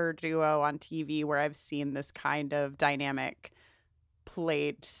mother-daughter duo on TV where I've seen this kind of dynamic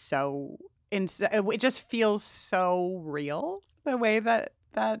played so, it just feels so real, the way that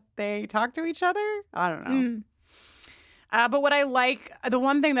they talk to each other. I don't know. But what I like, the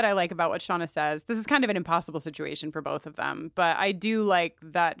one thing that I like about what Shauna says, this is kind of an impossible situation for both of them, but I do like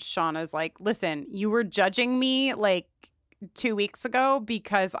that Shauna's like, listen, you were judging me like 2 weeks ago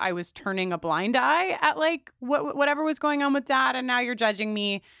because I was turning a blind eye at like whatever was going on with Dad, and now you're judging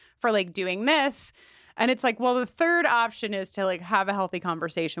me for like doing this. And it's like, well, the third option is to like have a healthy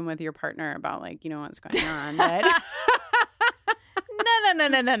conversation with your partner about like, you know, what's going on. But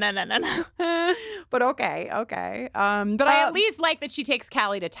No. But okay. But I at least like that she takes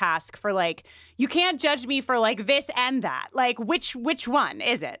Callie to task for like, you can't judge me for like this and that. Like, which one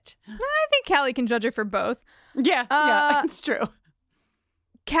is it? I think Callie can judge her for both. Yeah, it's true.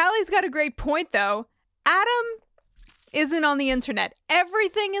 Callie's got a great point, though. Adam isn't on the internet.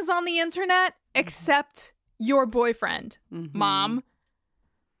 Everything is on the internet except your boyfriend, Mom.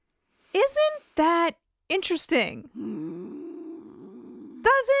 Isn't that interesting?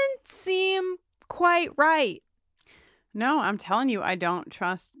 Doesn't seem quite right. No, I'm telling you, I don't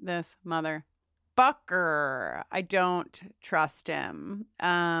trust this motherfucker. I don't trust him.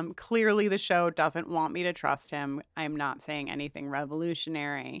 Clearly the show doesn't want me to trust him. I'm not saying anything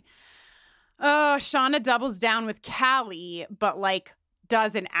revolutionary. Shauna doubles down with Callie, but like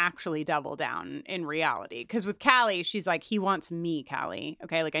doesn't actually double down in reality. Because with Callie, she's like, he wants me, Callie.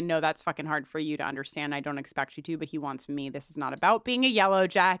 Okay, like I know that's fucking hard for you to understand. I don't expect you to, but he wants me. This is not about being a yellow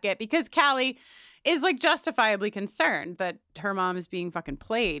jacket, because Callie is like justifiably concerned that her mom is being fucking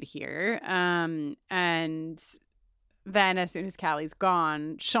played here. And then as soon as Callie's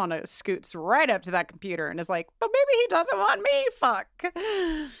gone, Shauna scoots right up to that computer and is like, but maybe he doesn't want me, fuck.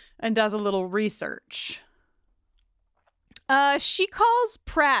 And does a little research. She calls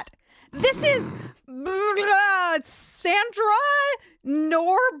Pratt This is Sandra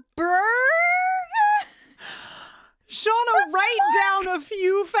Norberg. Shauna, write down a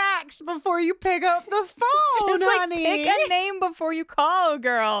few facts before you pick up the phone, Just honey. pick a name before you call,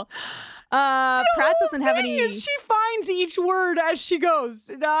 girl. Pratt doesn't have any. And she finds each word as she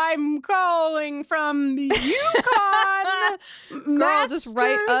goes. I'm calling from the Yukon. Girl, just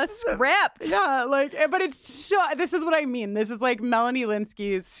write a script. Yeah, but it's so. This is what I mean. This is like Melanie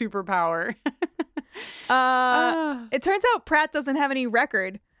Linsky's superpower. It turns out Pratt doesn't have any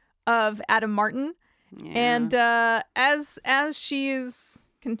record of Adam Martin. Yeah. And as she is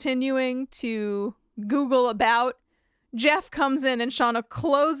continuing to Google about, Jeff comes in and Shauna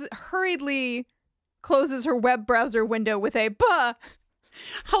hurriedly closes her web browser window with a "buh."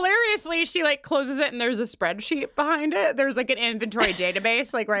 Hilariously, she closes it and there's a spreadsheet behind it. There's an inventory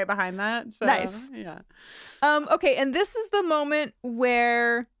database right behind that. So, nice. Yeah. Okay, and this is the moment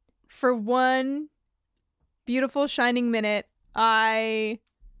where, for one beautiful shining minute, I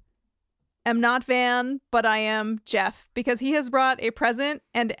am not Van, but I am Jeff, because he has brought a present,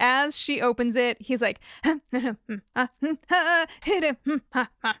 and as she opens it, he's like, ta-da!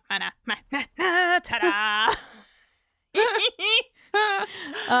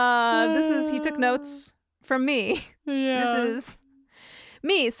 He took notes from me. Yeah. This is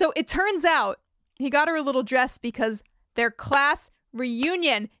me. So it turns out he got her a little dress because their class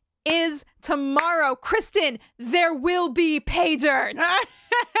reunion is tomorrow. Kristen, there will be pay dirt.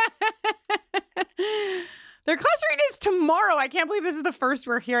 Their class reunion is tomorrow. I can't believe this is the first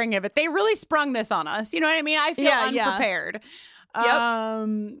we're hearing of it. They really sprung this on us. You know what I mean? I feel unprepared. Yep.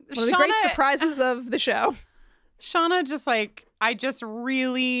 One of the great surprises of the show. Shauna I just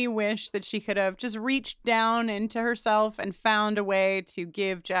really wish that she could have just reached down into herself and found a way to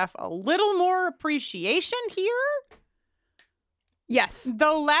give Jeff a little more appreciation here. Yes.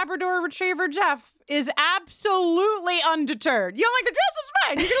 Though Labrador Retriever Jeff is absolutely undeterred. You know, the dress is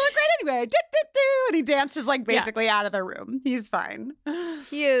fine. You're going to look great anyway. And he dances basically out of the room. He's fine.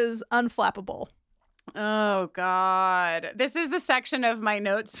 He is unflappable. Oh, God. This is the section of my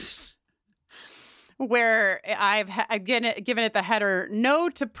notes where I've given it the header, no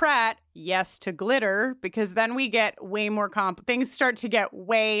to Pratt, yes to glitter, because then we get way more things start to get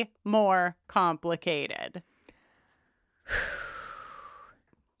way more complicated.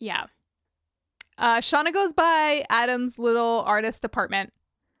 Yeah. Shauna goes by Adam's little artist apartment.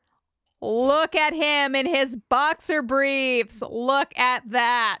 Look at him in his boxer briefs. Look at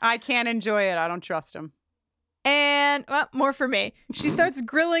that. I can't enjoy it. I don't trust him. And, well, more for me. She starts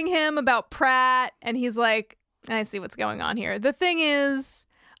grilling him about Pratt, and he's like, I see what's going on here. The thing is,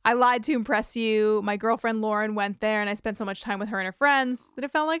 I lied to impress you. My girlfriend Lauren went there, and I spent so much time with her and her friends that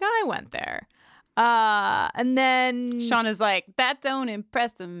it felt like I went there. And then Shauna's like, that don't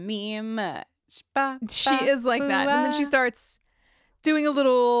impress me much. She is like that. And then she starts doing a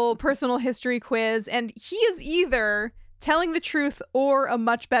little personal history quiz, and he is either telling the truth or a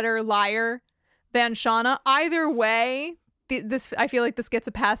much better liar than Shauna. Either way, this I feel like this gets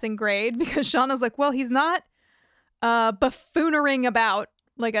a passing grade, because Shauna's like, well, he's not buffooning about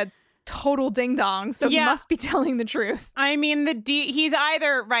like a total ding dong, so he must be telling the truth. I mean, he's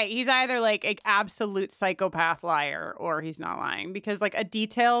either like an absolute psychopath liar, or he's not lying, because a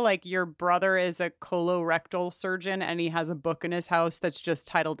detail like your brother is a colorectal surgeon and he has a book in his house that's just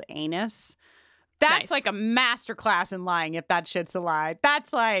titled Anus. That's nice. a masterclass in lying. If that shit's a lie,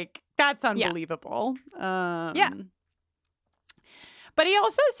 that's unbelievable. Yeah. But he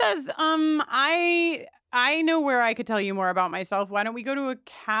also says, I know where I could tell you more about myself. Why don't we go to a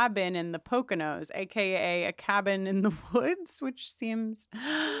cabin in the Poconos, aka a cabin in the woods, which seems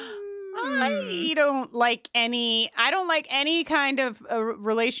I don't like any kind of a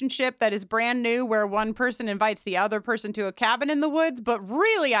relationship that is brand new where one person invites the other person to a cabin in the woods, but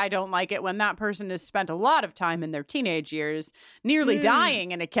really I don't like it when that person has spent a lot of time in their teenage years nearly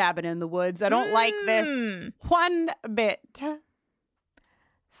dying in a cabin in the woods. I don't like this one bit.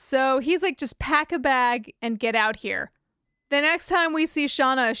 So he's like, just pack a bag and get out here. The next time we see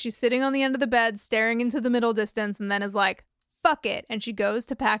Shauna, she's sitting on the end of the bed, staring into the middle distance, and then is like, fuck it. And she goes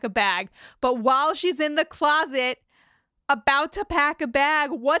to pack a bag. But while she's in the closet, about to pack a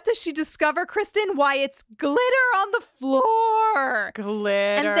bag, what does she discover, Kristen? Why, it's glitter on the floor.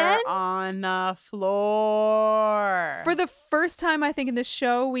 Glitter on the floor. For the first time, I think, in this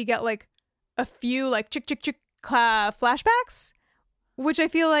show, we get like a few like chick flashbacks, which I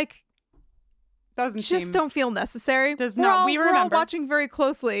feel like don't feel necessary. Does not. We're all watching very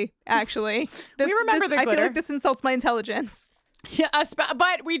closely, actually. We remember the glitter. I feel like this insults my intelligence. Yeah,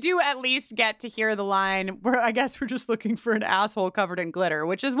 but we do at least get to hear the line where I guess we're just looking for an asshole covered in glitter,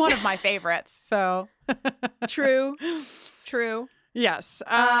 which is one of my favorites. So True. Yes.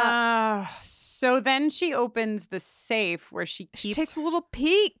 So then she opens the safe where she takes a little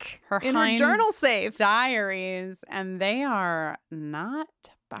peek in her Heinz journal safe. diaries, and they are not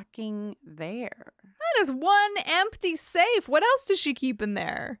fucking there. That is one empty safe. What else does she keep in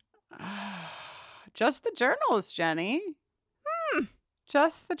there? Just the journals, Jenny.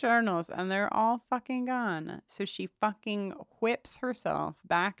 Just the journals, and they're all fucking gone. So she fucking whips herself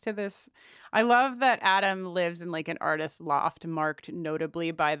back to this. I love that Adam lives in like an artist loft marked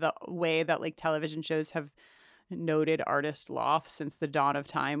notably by the way that like television shows have noted artist lofts since the dawn of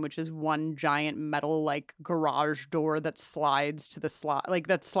time, which is one giant metal like garage door that slides to the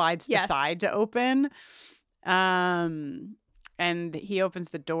the side to open. And he opens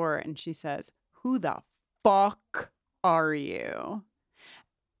the door and she says, "Who the fuck are you?"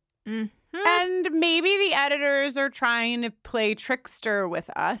 Mm-hmm. And maybe the editors are trying to play trickster with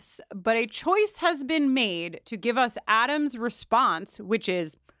us, but a choice has been made to give us Adam's response, which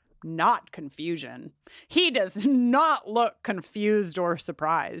is not confusion. He does not look confused or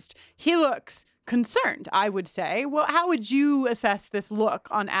surprised. He looks concerned, I would say. Well, how would you assess this look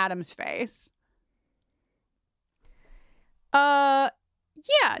on Adam's face? Yeah,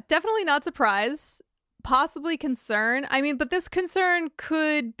 definitely not surprised. Possibly concern. I mean, but this concern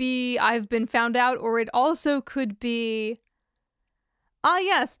could be I've been found out, or it also could be,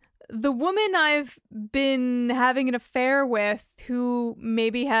 yes, the woman I've been having an affair with who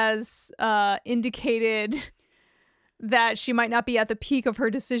maybe has indicated that she might not be at the peak of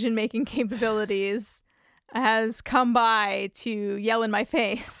her decision-making capabilities has come by to yell in my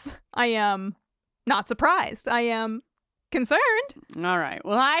face. I am not surprised. I am concerned. All right.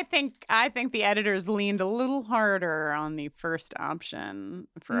 Well, I think the editors leaned a little harder on the first option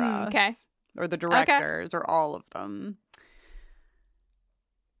for us. Okay. Or the directors, or all of them.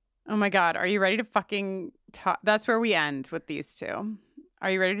 Oh my God. Are you ready to fucking talk? That's where we end with these two.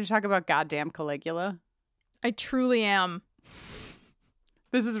 Are you ready to talk about goddamn Caligula? I truly am.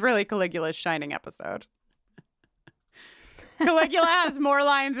 This is really Caligula's shining episode. Caligula has more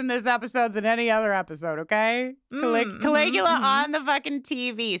lines in this episode than any other episode, okay? Caligula on the fucking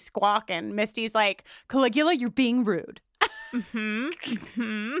TV squawking. Misty's like, "Caligula, you're being rude." Oh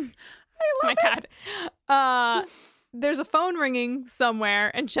my God. There's a phone ringing somewhere,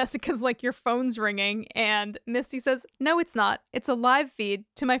 and Jessica's like, "Your phone's ringing." And Misty says, "No, it's not. It's a live feed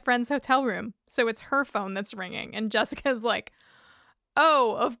to my friend's hotel room. So it's her phone that's ringing." And Jessica's like,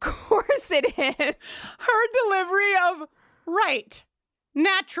 "Oh, of course it is." Her delivery of "right,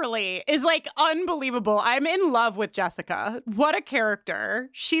 naturally" is like unbelievable. I'm in love with Jessica. What a character.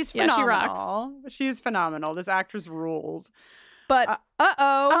 She's phenomenal. Yeah, she rocks. She's phenomenal. This actress rules. But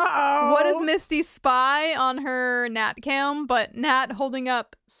what does Misty spy on her Nat cam? But Nat holding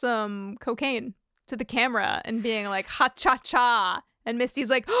up some cocaine to the camera and being like, "Ha cha cha." And Misty's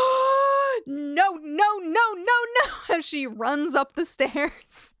like, "Oh, no, no, no, no, no," as she runs up the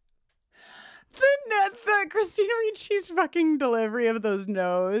stairs. The Christina Ricci's fucking delivery of those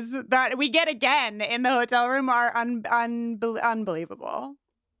no's that we get again in the hotel room are unbelievable.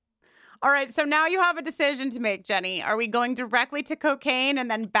 All right, so now you have a decision to make, Jenny. Are we going directly to cocaine and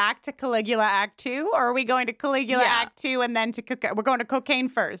then back to Caligula Act 2? Or are we going to Caligula Act 2 and then to cocaine? We're going to cocaine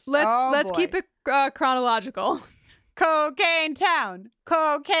first. Let's keep it chronological. Cocaine Town.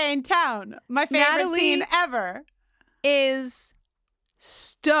 Cocaine Town. My favorite Natalie scene ever. Is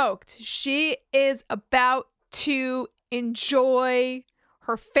stoked. She is about to enjoy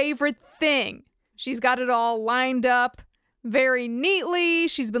her favorite thing. She's got it all lined up very neatly.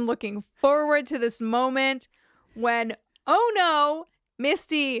 She's been looking forward to this moment when, oh no,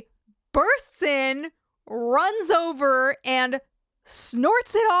 Misty bursts in, runs over, and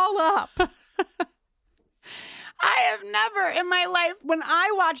snorts it all up. I have never in my life, when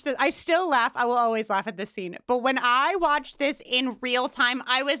I watch this, I still laugh. I will always laugh at this scene. But when I watched this in real time,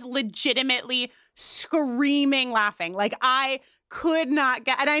 I was legitimately screaming laughing. Like I could not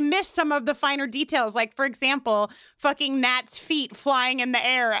get, and I missed some of the finer details. Like, for example, fucking Nat's feet flying in the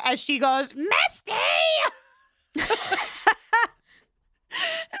air as she goes, "Misty!"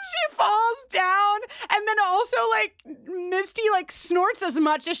 She falls down, and then also like Misty like snorts as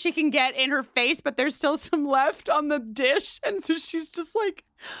much as she can get in her face, but there's still some left on the dish, and so she's just like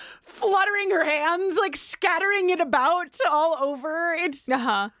fluttering her hands, like scattering it about all over. It's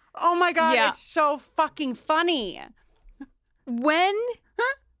oh my God, it's so fucking funny. When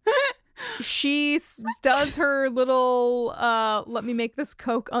she does her little let me make this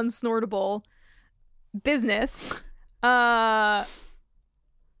coke unsnortable business,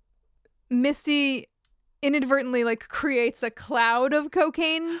 Misty inadvertently like creates a cloud of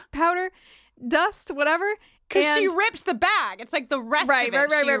cocaine powder, dust, whatever. Because she rips the bag. It's like the rest of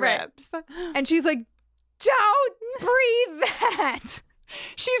it she rips. And she's like, don't breathe that.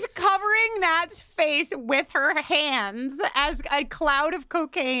 She's covering Nat's face with her hands as a cloud of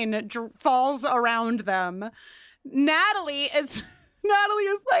cocaine falls around them. Natalie is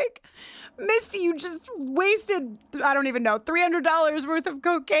like, Misty, you just wasted, I don't even know, $300 worth of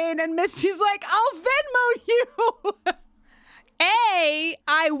cocaine. And Misty's like, I'll Venmo you. A,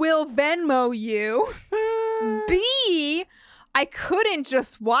 I will Venmo you. B, I couldn't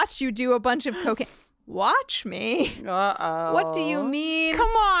just watch you do a bunch of cocaine. Watch me? Uh-oh. What do you mean? Come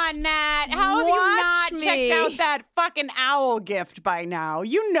on, Nat. How have you not checked out that fucking owl gift by now?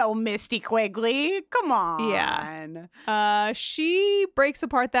 You know Misty Quigley. Come on. Yeah. She breaks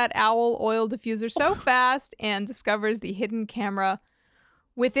apart that owl oil diffuser so fast and discovers the hidden camera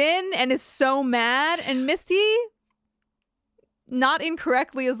within and is so mad. And Misty, not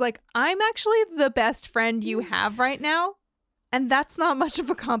incorrectly, is like, I'm actually the best friend you have right now. And that's not much of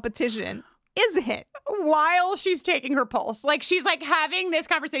a competition, is it? While she's taking her pulse. Like, she's like having this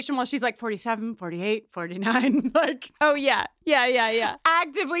conversation while she's like 47, 48, 49. Like, oh, yeah. Yeah.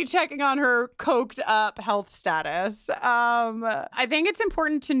 Actively checking on her coked up health status. I think it's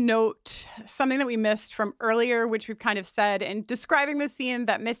important to note something that we missed from earlier, which we've kind of said in describing the scene,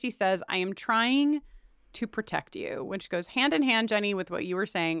 that Misty says, I am trying to protect you, which goes hand in hand, Jenny, with what you were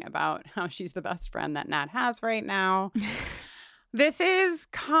saying about how she's the best friend that Nat has right now. This is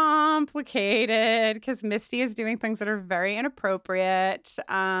complicated because Misty is doing things that are very inappropriate,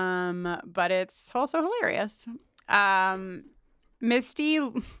 but it's also hilarious. Misty's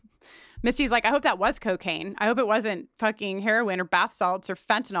like, I hope that was cocaine. I hope it wasn't fucking heroin or bath salts or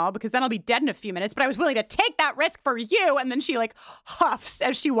fentanyl, because then I'll be dead in a few minutes, but I was willing to take that risk for you. And then she like huffs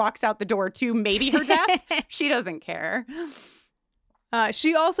as she walks out the door to maybe her death. She doesn't care.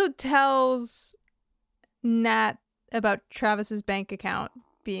 She also tells Nat about Travis's bank account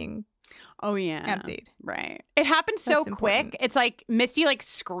being emptied. Right. It happened so quick. It's like Misty like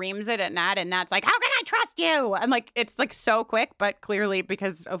screams it at Nat, and Nat's like, how can I trust you? And like, it's like so quick, but clearly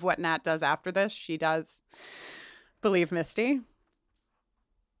because of what Nat does after this, she does believe Misty.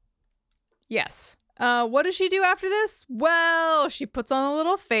 Yes. What does she do after this? Well, she puts on a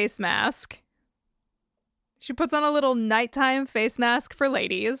little face mask. She puts on a little nighttime face mask for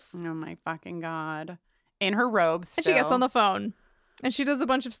ladies. Oh my fucking God. In her robes still. And she gets on the phone. And she does a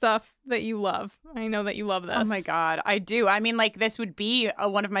bunch of stuff that you love. I know that you love this. Oh my God, I do. I mean, like, this would be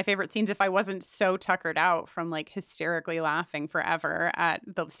one of my favorite scenes if I wasn't so tuckered out from like hysterically laughing forever at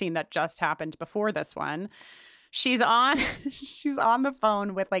the scene that just happened before this one. She's on the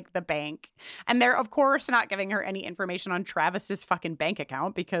phone with like the bank, and they're of course not giving her any information on Travis's fucking bank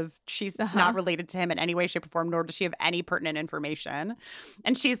account because she's not related to him in any way, shape, or form, nor does she have any pertinent information.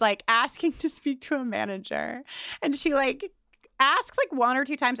 And she's like asking to speak to a manager, and she like asks like one or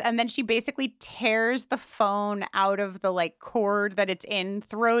two times, and then she basically tears the phone out of the like cord that it's in,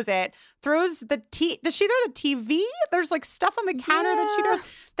 throws the does she throw the TV? There's like stuff on the counter that she throws.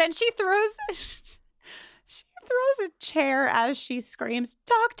 Then she throws a chair as she screams,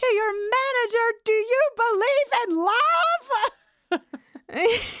 talk to your manager. Do you believe in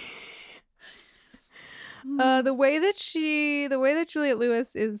love? The way that Juliette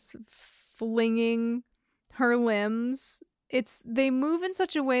Lewis is flinging her limbs, they move in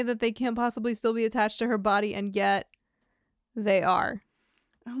such a way that they can't possibly still be attached to her body, and yet they are.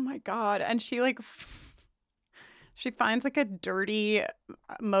 Oh my God. And she like she finds like a dirty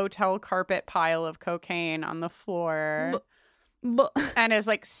motel carpet pile of cocaine on the floor and is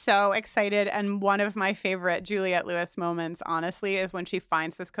like so excited. And one of my favorite Juliette Lewis moments, honestly, is when she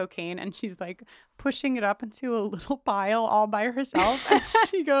finds this cocaine and she's like pushing it up into a little pile all by herself. And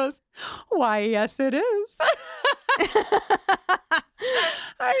she goes, why, yes, it is.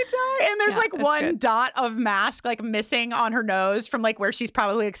 I die. And there's like one dot of mask like missing on her nose from like where she's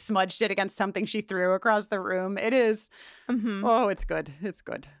probably like smudged it against something she threw across the room. It is. Oh, it's good. It's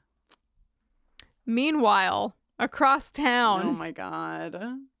good. Meanwhile, across town. Oh my God.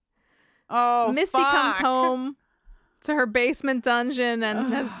 Oh, Misty comes home to her basement dungeon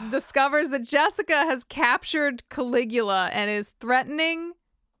and discovers that Jessica has captured Caligula and is threatening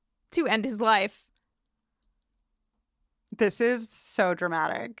to end his life. This is so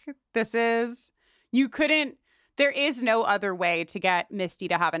dramatic. There is no other way to get Misty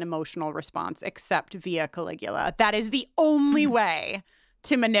to have an emotional response except via Caligula. That is the only way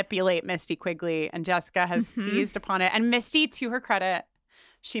to manipulate Misty Quigley, and Jessica has seized upon it. And Misty, to her credit,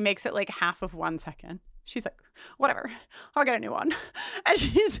 she makes it like half of 1 second. She's like, whatever, I'll get a new one. And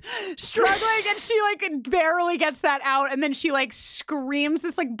she's struggling and she like barely gets that out. And then she like screams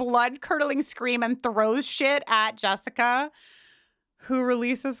this like blood curdling scream and throws shit at Jessica, who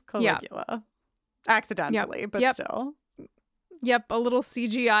releases Caligula accidentally, but still. Yep, a little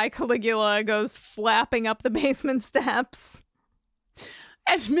CGI Caligula goes flapping up the basement steps.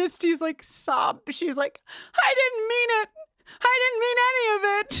 And Misty's like, sob. She's like, I didn't mean it. I didn't mean any of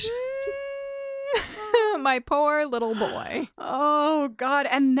it. My poor little boy. Oh, God.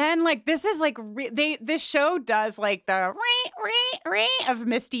 And then, like, this is like, this show does like the of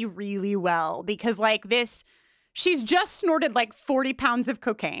Misty really well because, like, she's just snorted like 40 pounds of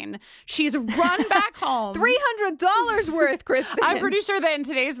cocaine. She's run back home. $300 worth, Kristen. I'm pretty sure that in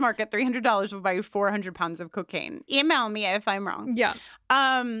today's market, $300 will buy you 400 pounds of cocaine. Email me if I'm wrong. Yeah.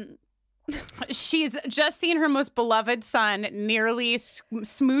 She's just seen her most beloved son nearly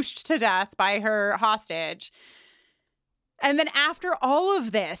smooshed to death by her hostage. And then after all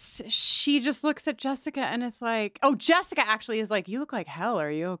of this, she just looks at Jessica and it's like, oh, Jessica actually is like, you look like hell.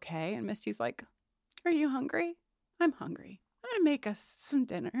 Are you okay? And Misty's like, are you hungry? I'm hungry. I'm going to make us some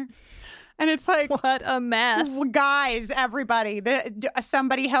dinner. And it's like, what a mess. Guys, everybody,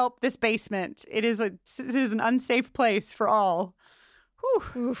 somebody help this basement. It is an unsafe place for all.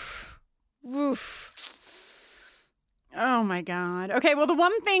 Whew. Oof. Oof. Oh my God. Okay, well, the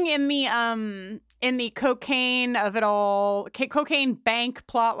one thing in the cocaine of it all, cocaine bank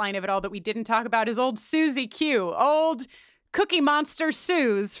plot line of it all that we didn't talk about is old Susie Q, old Cookie Monster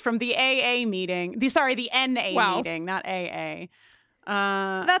Suze from the AA meeting. The NA meeting, not AA.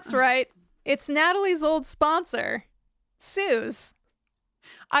 That's right. It's Natalie's old sponsor, Suze.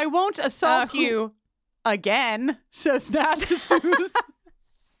 I won't assault you again, says Nat to Suze.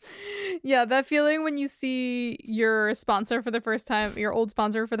 Yeah, that feeling when you see your sponsor for the first time, your old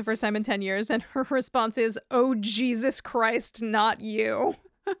sponsor for the first time in 10 years, and her response is, oh, Jesus Christ, not you.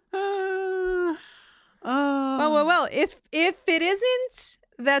 Well, if it isn't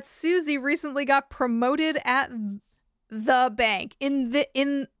that Susie recently got promoted at the bank. In the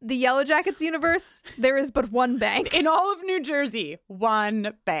Yellowjackets universe, there is but one bank. In all of New Jersey,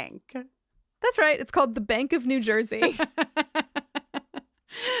 one bank. That's right. It's called the Bank of New Jersey.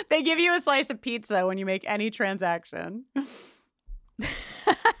 They give you a slice of pizza when you make any transaction.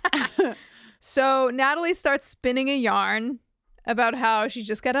 So Natalie starts spinning a yarn about how she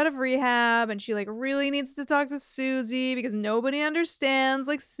just got out of rehab and she like really needs to talk to Susie because nobody understands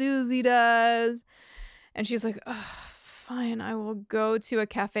like Susie does. And she's like, fine, I will go to a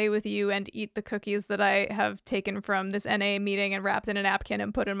cafe with you and eat the cookies that I have taken from this NA meeting and wrapped in a napkin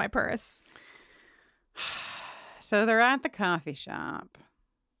and put in my purse. So they're at the coffee shop.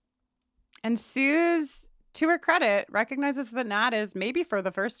 And Suze, to her credit, recognizes that Nat is, maybe for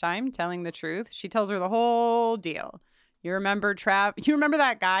the first time, telling the truth. She tells her the whole deal. You remember You remember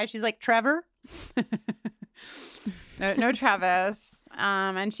that guy? She's like, Trevor? No, Travis.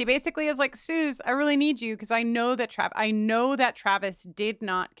 And she basically is like, Suze, I really need you because I know that Travis did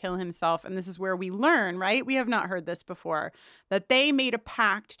not kill himself. And this is where we learn, right? We have not heard this before, that they made a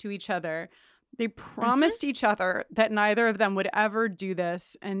pact to each other. They promised each other that neither of them would ever do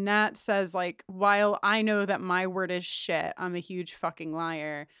this. And Nat says, like, while I know that my word is shit, I'm a huge fucking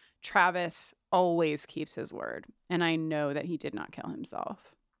liar. Travis always keeps his word. And I know that he did not kill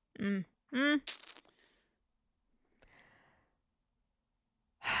himself.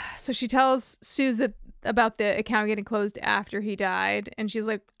 So she tells Suze about the account getting closed after he died. And she's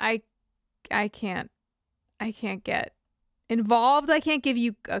like, I can't get involved. I can't give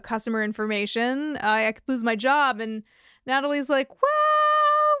you customer information. I could lose my job. And Natalie's like, well,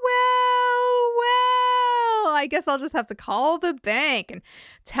 I guess I'll just have to call the bank and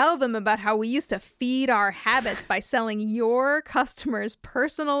tell them about how we used to feed our habits by selling your customers'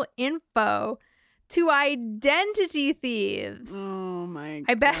 personal info to identity thieves. Oh my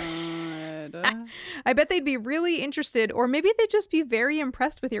God. I bet they'd be really interested, or maybe they'd just be very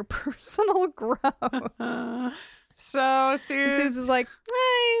impressed with your personal growth. So Suze is like,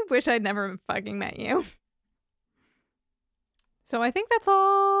 I wish I'd never fucking met you. So I think that's all.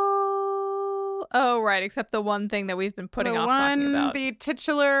 Oh, right, except the one thing that we've been putting off talking about. The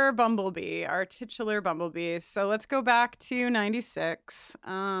titular Bumblebee, our titular Bumblebee. So let's go back to 96.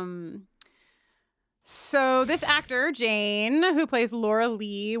 So this actor, Jane, who plays Laura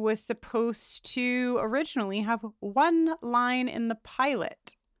Lee, was supposed to originally have one line in the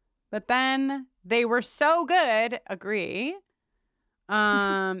pilot. But then they were so good, agree,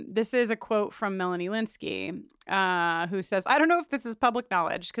 This is a quote from Melanie Linsky, who says, I don't know if this is public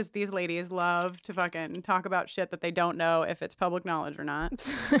knowledge, because these ladies love to fucking talk about shit that they don't know if it's public knowledge or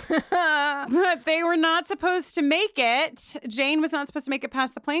not. But they were not supposed to make it. Jane was not supposed to make it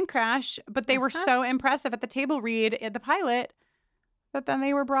past the plane crash, but they were so impressive at the table read at the pilot that then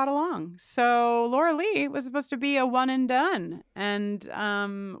they were brought along. So Laura Lee was supposed to be a one and done. And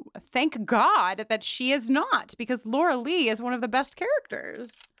thank God that she is not, because Laura Lee is one of the best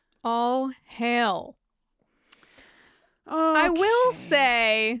characters. All hail. Okay. I will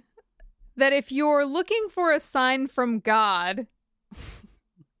say that if you're looking for a sign from God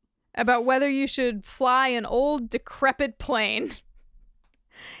about whether you should fly an old decrepit plane,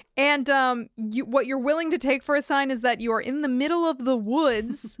 and what you're willing to take for a sign is that you are in the middle of the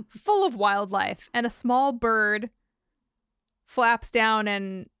woods full of wildlife and a small bird flaps down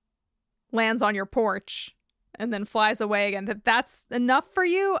and lands on your porch and then flies away again, that's enough for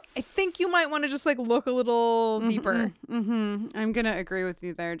you, I think you might want to just like look a little deeper. I'm going to agree with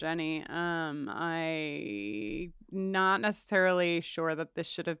you there, Jenny. I'm not necessarily sure that this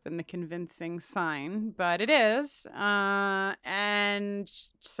should have been the convincing sign, but it is. And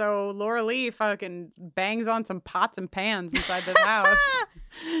so Laura Lee fucking bangs on some pots and pans inside this house.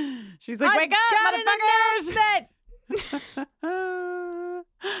 She's like, wake up, motherfuckers!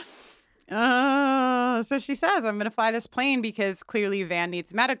 So she says, I'm going to fly this plane because clearly Van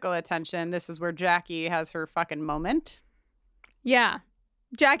needs medical attention. This is where Jackie has her fucking moment. Yeah.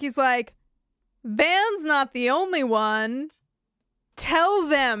 Jackie's like, Van's not the only one. Tell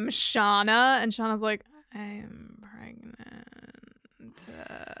them, Shauna. And Shauna's like, I'm pregnant.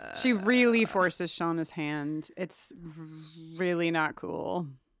 She really forces Shauna's hand. It's really not cool.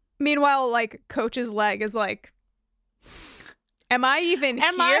 Meanwhile, like, Coach's leg is like, am I even here?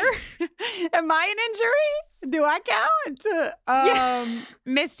 Am I an injury? Do I count?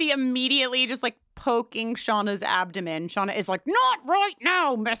 Misty immediately just like poking Shauna's abdomen. Shauna is like, not right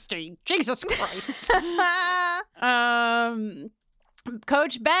now, Misty. Jesus Christ.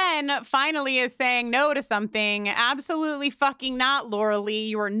 Coach Ben finally is saying no to something. Absolutely fucking not, Laura Lee.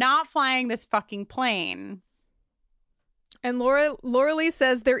 You are not flying this fucking plane. And Laura Lee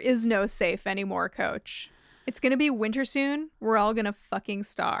says there is no safe anymore, Coach. It's going to be winter soon. We're all going to fucking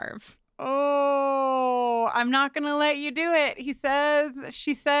starve. Oh, I'm not going to let you do it.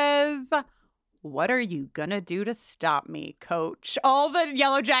 She says, what are you going to do to stop me, Coach? All the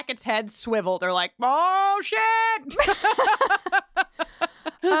Yellowjackets' heads swivel. They're like, oh, shit.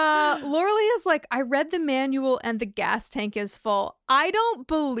 Laura Lee is like, I read the manual and the gas tank is full. I don't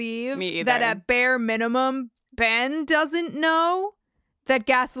believe that at bare minimum, Ben doesn't know that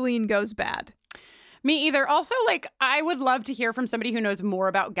gasoline goes bad. Me either. Also, like, I would love to hear from somebody who knows more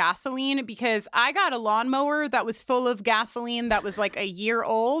about gasoline, because I got a lawnmower that was full of gasoline that was like a year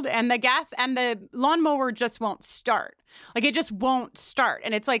old, and the lawnmower just won't start. Like, it just won't start.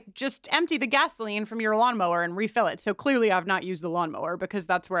 And it's like, just empty the gasoline from your lawnmower and refill it. So clearly I've not used the lawnmower, because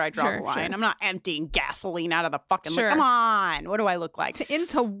that's where I draw the line. Sure. I'm not emptying gasoline out of the fucking... Sure. Like, come on. What do I look like?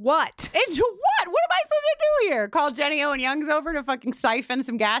 Into what? Into what? What am I supposed to do here? Call Jenny Owen Youngs over to fucking siphon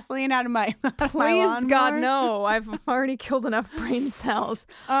some gasoline out of my Please, God, no. I've already killed enough brain cells.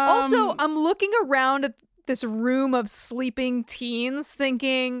 Also, I'm looking around at this room of sleeping teens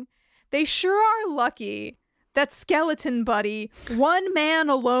thinking, they sure are lucky that skeleton buddy, one man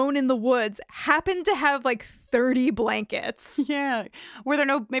alone in the woods, happened to have like 30 blankets. Yeah.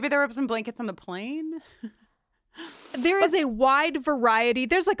 Maybe there were some blankets on the plane? There is a wide variety.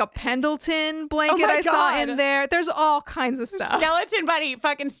 There's like a Pendleton blanket I saw in there. There's all kinds of stuff. Skeleton buddy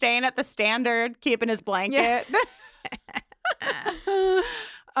fucking staying at the Standard, keeping his blanket.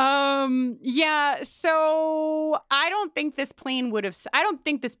 Yeah. So I don't think this plane would have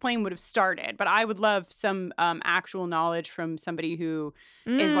started, but I would love some actual knowledge from somebody who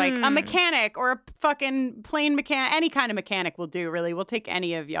is like a mechanic or a fucking plane mechanic. Any kind of mechanic will do, really. We'll take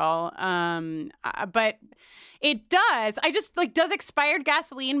any of y'all. But it does. I just like, does expired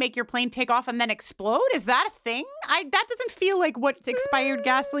gasoline make your plane take off and then explode? Is that a thing? That doesn't feel like what expired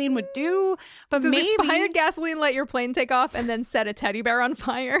gasoline would do. But does maybe expired gasoline let your plane take off and then set a teddy bear on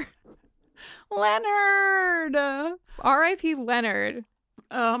fire? Leonard. R.I.P. Leonard.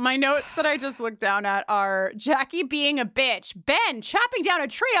 My notes that I just looked down at are Jackie being a bitch, Ben chopping down a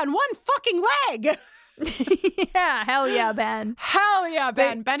tree on one fucking leg. Yeah, hell yeah, Ben. Hell yeah,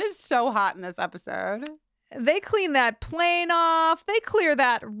 Ben. Ben is so hot in this episode. They clean that plane off. They clear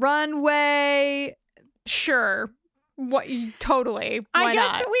that runway. Sure. What? Totally. I Why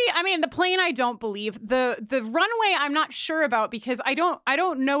guess not? I mean, the plane I don't believe. The runway I'm not sure about because I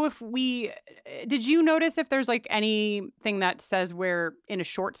don't know if we did you notice if there's like anything that says we're in a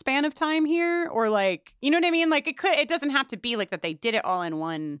short span of time here or like, you know what I mean? Like it doesn't have to be like that they did it all in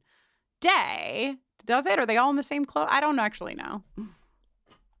one day. Does it? Are they all in the same clothes? I don't actually know.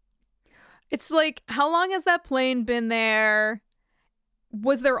 It's like, how long has that plane been there?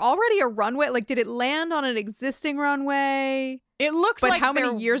 Was there already a runway? Like, did it land on an existing runway? It looked But like how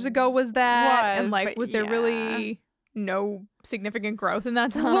many years ago was that? And like, but was there yeah. really no significant growth in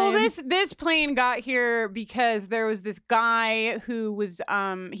that time? Well, this plane got here because there was this guy who was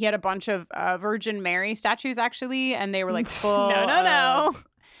he had a bunch of Virgin Mary statues actually, and they were like full. No.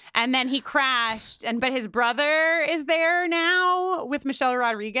 And then he crashed, but his brother is there now with Michelle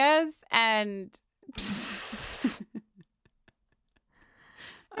Rodriguez, and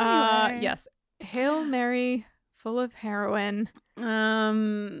anyway. Yes. Hail Mary, full of heroin.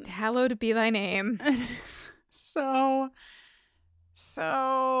 Hallowed be thy name. So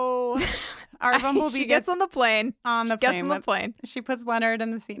our Bumblebee she gets on the plane. Gets on the plane. She puts Leonard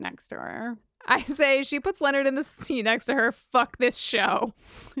in the seat next to her. I say she puts Leonard in the seat next to her. Fuck this show.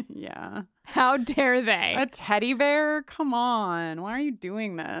 Yeah. How dare they? A teddy bear? Come on. Why are you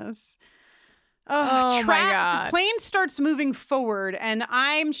doing this? Oh my God. The plane starts moving forward, and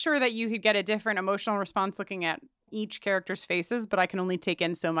I'm sure that you could get a different emotional response looking at each character's faces, but I can only take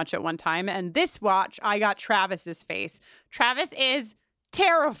in so much at one time. And this watch, I got Travis's face. Travis is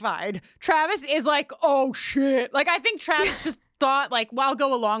terrified. Travis is like, oh shit. Like, I think Travis just thought like, well, I'll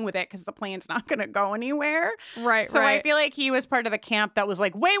go along with it because the plane's not going to go anywhere. Right, so right. I feel like he was part of the camp that was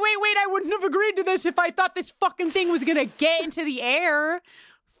like, wait, I wouldn't have agreed to this if I thought this fucking thing was going to get into the air.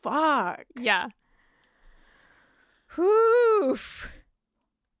 Fuck. Yeah. Oof.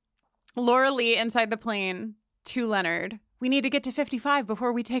 Laura Lee inside the plane to Leonard. We need to get to 55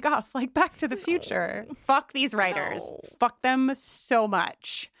 before we take off, like Back to the Future. Fuck these writers. No. Fuck them so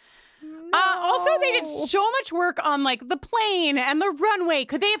much. No. Also, they did so much work on like the plane and the runway.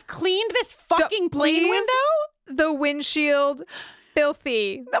 Could they have cleaned this fucking plane leave window? The windshield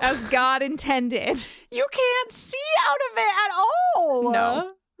filthy as God intended. You can't see out of it at all.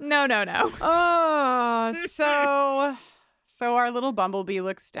 No. Oh, so our little Bumblebee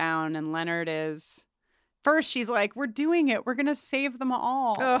looks down and Leonard is... First, she's like, we're doing it. We're going to save them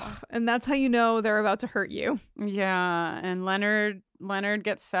all. Ugh, and that's how you know they're about to hurt you. Yeah, and Leonard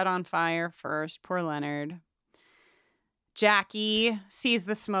gets set on fire first. Poor Leonard. Jackie sees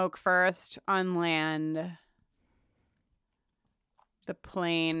the smoke first on land. The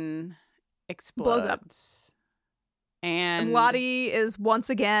plane explodes. Blows up. And Lottie is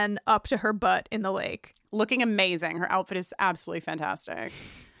once again up to her butt in the lake. Looking amazing. Her outfit is absolutely fantastic.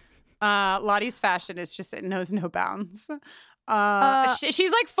 Lottie's fashion is just, it knows no bounds.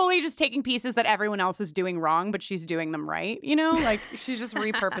 She's like fully just taking pieces that everyone else is doing wrong, but she's doing them right. You know, like she's just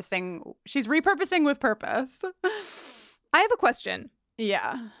repurposing. She's repurposing with purpose. I have a question.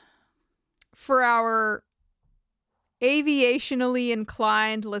 Yeah. For our aviationally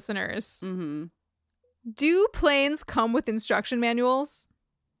inclined listeners, Mm-hmm. do planes come with instruction manuals?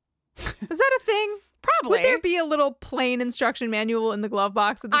 Is that a thing? Probably. Would there be a little plane instruction manual in the glove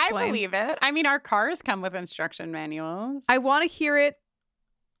box of this plane? I believe it. I mean, our cars come with instruction manuals. I want to hear it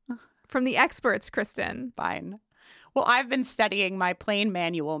from the experts, Kristen. Fine. Well, I've been studying my plane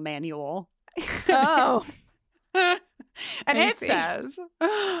manual. Oh. And I it see. says,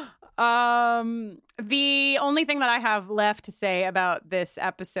 the only thing that I have left to say about this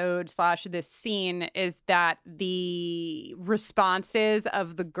episode / this scene is that the responses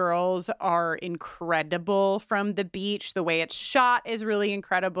of the girls are incredible from the beach. The way it's shot is really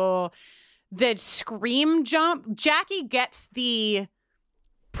incredible. The scream jump, Jackie gets the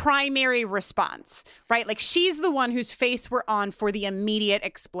primary response, right? Like she's the one whose face we're on for the immediate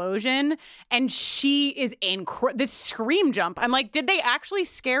explosion, and she is this scream jump. I'm like, did they actually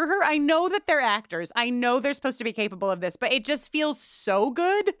scare her? I know that they're actors. I know they're supposed to be capable of this, but it just feels so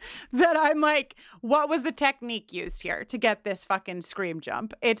good that I'm like, what was the technique used here to get this fucking scream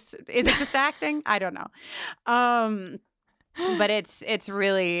jump? Is it just acting? I don't know. But it's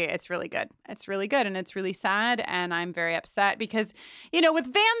really good. It's really good, and it's really sad, and I'm very upset because, you know, with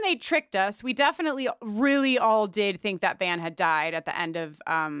Van, they tricked us. We definitely really all did think that Van had died at the end of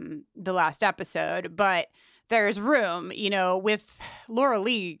the last episode, but there's room, you know, with Laura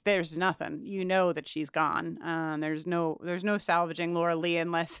Lee, there's nothing. You know that she's gone. There's no salvaging Laura Lee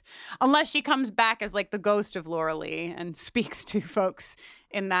unless she comes back as like the ghost of Laura Lee and speaks to folks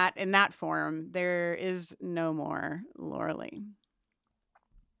in that form. There is no more Laura Lee.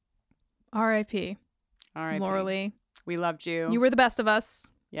 R.I.P. R.I.P. Laura Lee. We loved you. You were the best of us.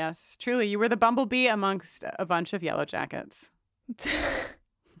 Yes, truly. You were the Bumblebee amongst a bunch of Yellowjackets.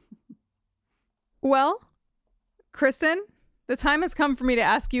 Well, Kristen, the time has come for me to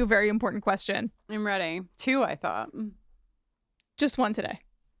ask you a very important question. I'm ready. 2, I thought. Just one today.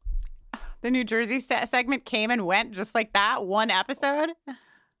 The New Jersey segment came and went just like that, one episode?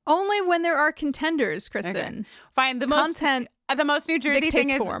 Only when there are contenders, Kristen. Okay. Fine. The most New Jersey thing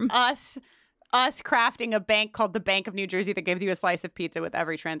is us crafting a bank called the Bank of New Jersey that gives you a slice of pizza with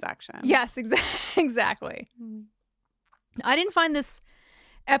every transaction. Yes, exactly. I didn't find this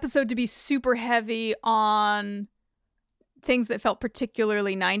episode to be super heavy on things that felt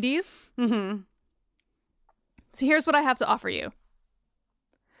particularly 90s. Mm-hmm. So here's what I have to offer you.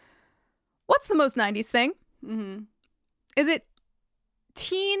 What's the most 90s thing? Mm-hmm. Is it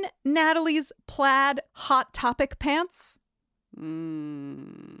teen Natalie's plaid Hot Topic pants?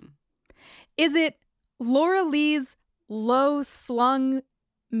 Is it Laura Lee's low-slung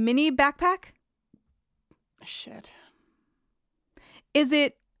mini backpack? Shit. Is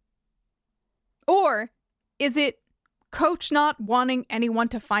it Coach not wanting anyone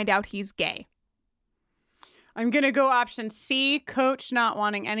to find out he's gay? I'm going to go option C, Coach not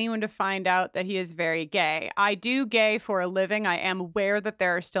wanting anyone to find out that he is very gay. I do gay for a living. I am aware that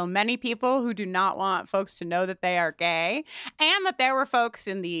there are still many people who do not want folks to know that they are gay, and that there were folks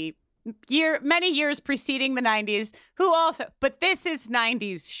in the many years preceding the 90s who also, but this is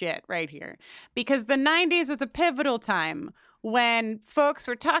 90s shit right here, because the 90s was a pivotal time when folks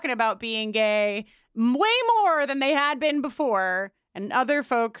were talking about being gay way more than they had been before, and other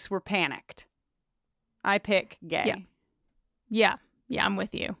folks were panicked. I pick gay. Yeah, I'm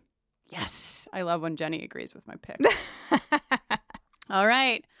with you. Yes. I love when Jenny agrees with my pick. All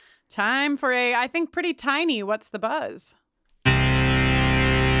right. Time for I think, pretty tiny What's the Buzz?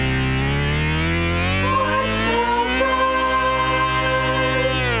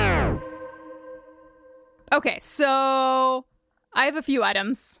 Okay, so I have a few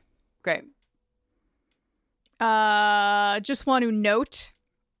items. Great. Just want to note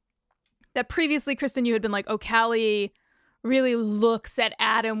that previously, Kristen, you had been like, oh, Callie really looks at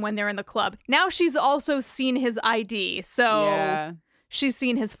Adam when they're in the club. Now she's also seen his ID. So she's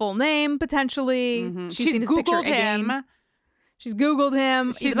seen his full name, potentially. Mm-hmm. She's seen his Googled picture him. again. She's Googled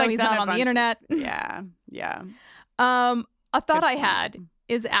him, She's even though he's not on the internet. Yeah. A thought Good I had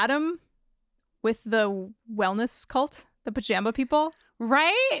is Adam with the wellness cult, the pajama people.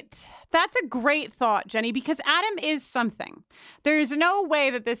 Right? That's a great thought, Jenny, because Adam is something. There's no way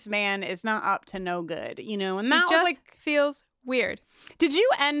that this man is not up to no good, you know? And that just was like, feels weird. Did you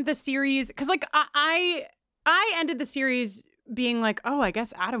end the series? Because like I ended the series being like, oh, I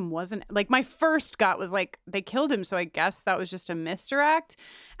guess Adam wasn't, like, my first gut was like, they killed him, so I guess that was just a misdirect.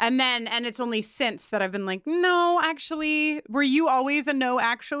 And it's only since that I've been like, no, actually, were you always a no,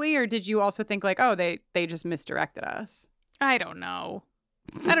 actually? Or did you also think like, oh, they just misdirected us? I don't know.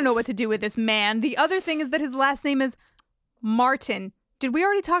 I don't know what to do with this man. The other thing is that his last name is Martin. Did we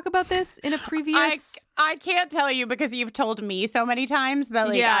already talk about this in a previous? I can't tell you because you've told me so many times that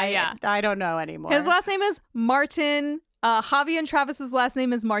like, I don't know anymore. His last name is Martin. Javi and Travis's last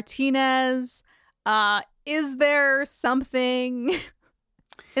name is Martinez. Is there something?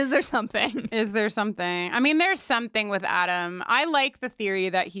 Is there something? I mean, there's something with Adam. I like the theory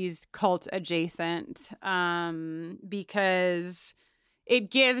that he's cult adjacent because it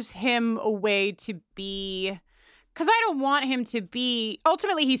gives him a way to be, because I don't want him to be,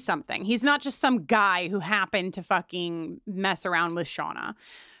 ultimately he's something. He's not just some guy who happened to fucking mess around with Shauna.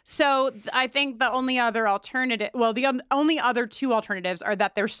 So I think the only other only other 2 alternatives are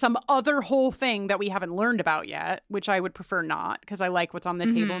that there's some other whole thing that we haven't learned about yet, which I would prefer not, because I like what's on the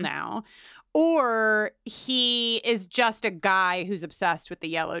table now. Or he is just a guy who's obsessed with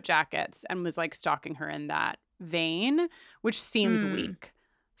the Yellowjackets and was like stalking her in that vein, which seems weak.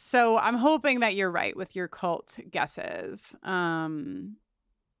 So I'm hoping that you're right with your cult guesses.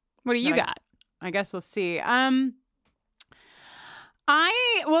 What do you got? I guess we'll see.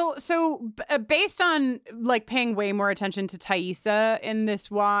 Based on like paying way more attention to Taissa in this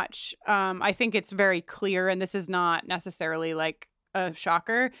watch, I think it's very clear, and this is not necessarily like a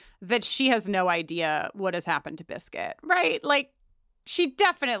shocker, that she has no idea what has happened to Biscuit, right? Like, she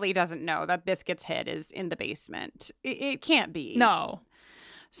definitely doesn't know that Biscuit's head is in the basement. It can't be. No.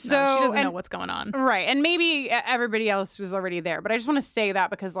 So no, she doesn't know what's going on. Right. And maybe everybody else was already there. But I just want to say that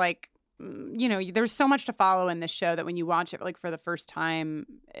because, like, you know, there's so much to follow in this show that when you watch it, like, for the first time,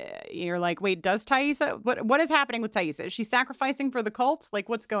 you're like, wait, does Taissa? What is happening with Taissa? Is she sacrificing for the cult? Like,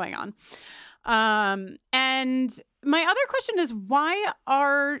 what's going on? And my other question is, why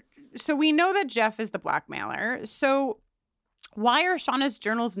are so we know that Jeff is the blackmailer. So why are Shauna's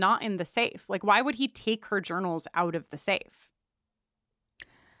journals not in the safe? Like, why would he take her journals out of the safe?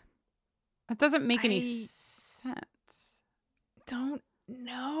 That doesn't make any sense. Don't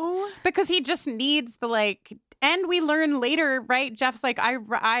know. Because he just needs the, like, and we learn later, right? Jeff's like, I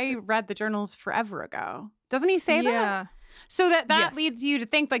read the journals forever ago. Doesn't he say that? Yeah. So that Yes. leads you to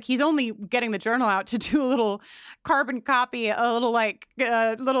think like he's only getting the journal out to do a little carbon copy, a little like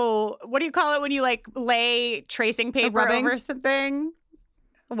little, what do you call it when you like lay tracing paper over something?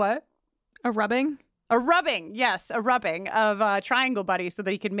 What? A rubbing? A rubbing. Yes, a rubbing of Triangle Buddy so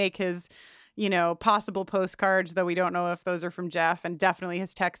that he could make his, possible postcards, though we don't know if those are from Jeff, and definitely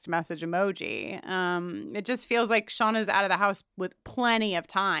his text message emoji. It just feels like Shauna's out of the house with plenty of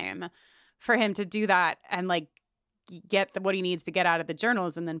time for him to do that and like get what he needs to get out of the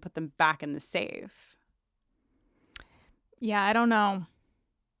journals and then put them back in the safe. Yeah, I don't know.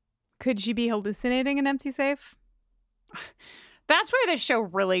 Could she be hallucinating an empty safe? That's where this show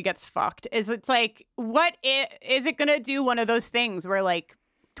really gets fucked. It's like, is it going to do one of those things where like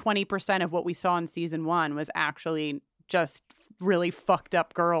 20% of what we saw in season 1 was actually just really fucked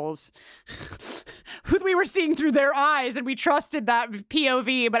up girls who we were seeing through their eyes, and we trusted that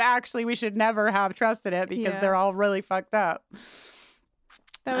POV, but actually we should never have trusted it because they're all really fucked up.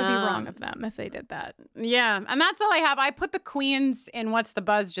 That would be wrong of them if they did that. Yeah, and that's all I have. I put the queens in What's the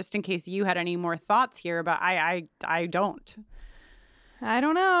Buzz just in case you had any more thoughts here, but I don't. I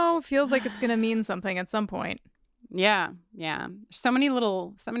don't know. Feels like it's going to mean something at some point. Yeah. So many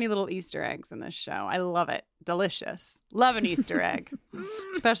little Easter eggs in this show. I love it. Delicious. Love an Easter egg,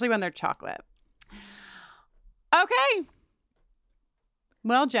 especially when they're chocolate. Okay.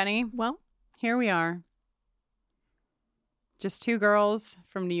 Well, Jenny. Well, here we are. Just two girls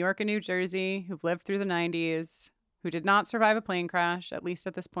from New York and New Jersey who've lived through the 90s, who did not survive a plane crash, at least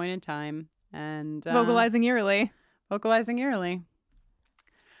at this point in time. And vocalizing eerily.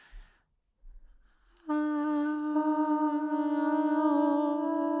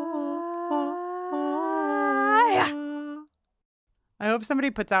 I hope somebody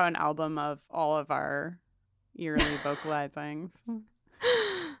puts out an album of all of our eerily vocalizings.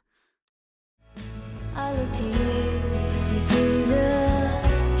 I look to you to see the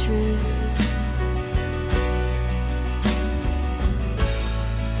truth.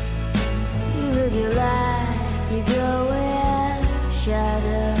 You live your life, you go where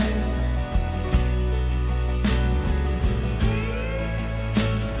shadows.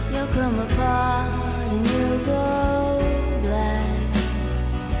 You'll come apart and you'll go black.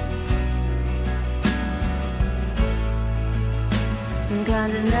 Some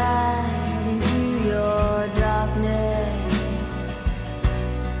kind of night into your darkness.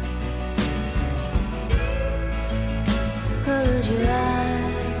 Close your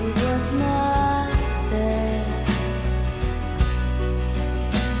eyes with what's not there.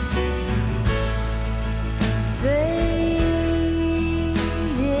 Fade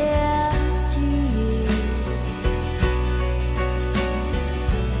into you.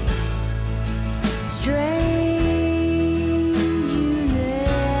 Strange.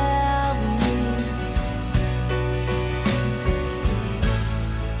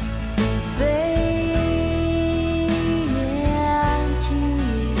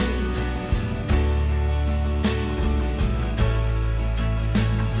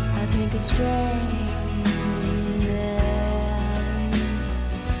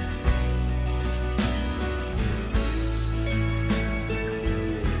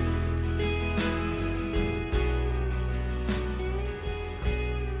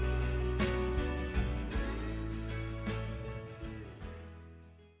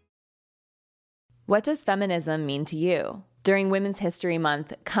 What does feminism mean to you? During Women's History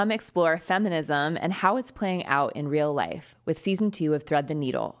Month, come explore feminism and how it's playing out in real life with Season 2 of Thread the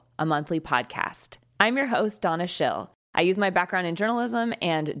Needle, a monthly podcast. I'm your host, Donna Schill. I use my background in journalism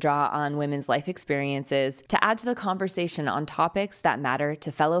and draw on women's life experiences to add to the conversation on topics that matter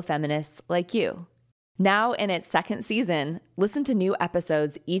to fellow feminists like you. Now in its second season, listen to new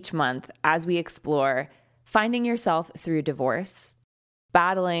episodes each month as we explore finding yourself through divorce,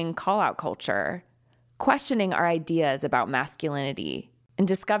 battling call-out culture, questioning our ideas about masculinity, and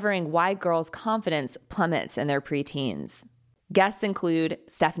discovering why girls' confidence plummets in their preteens. Guests include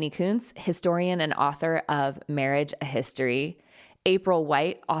Stephanie Kuntz, historian and author of Marriage: A History, April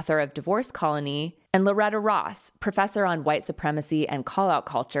White, author of Divorce Colony, and Loretta Ross, professor on white supremacy and call-out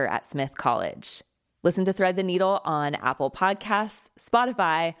culture at Smith College. Listen to Thread the Needle on Apple Podcasts,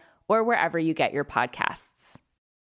 Spotify, or wherever you get your podcasts.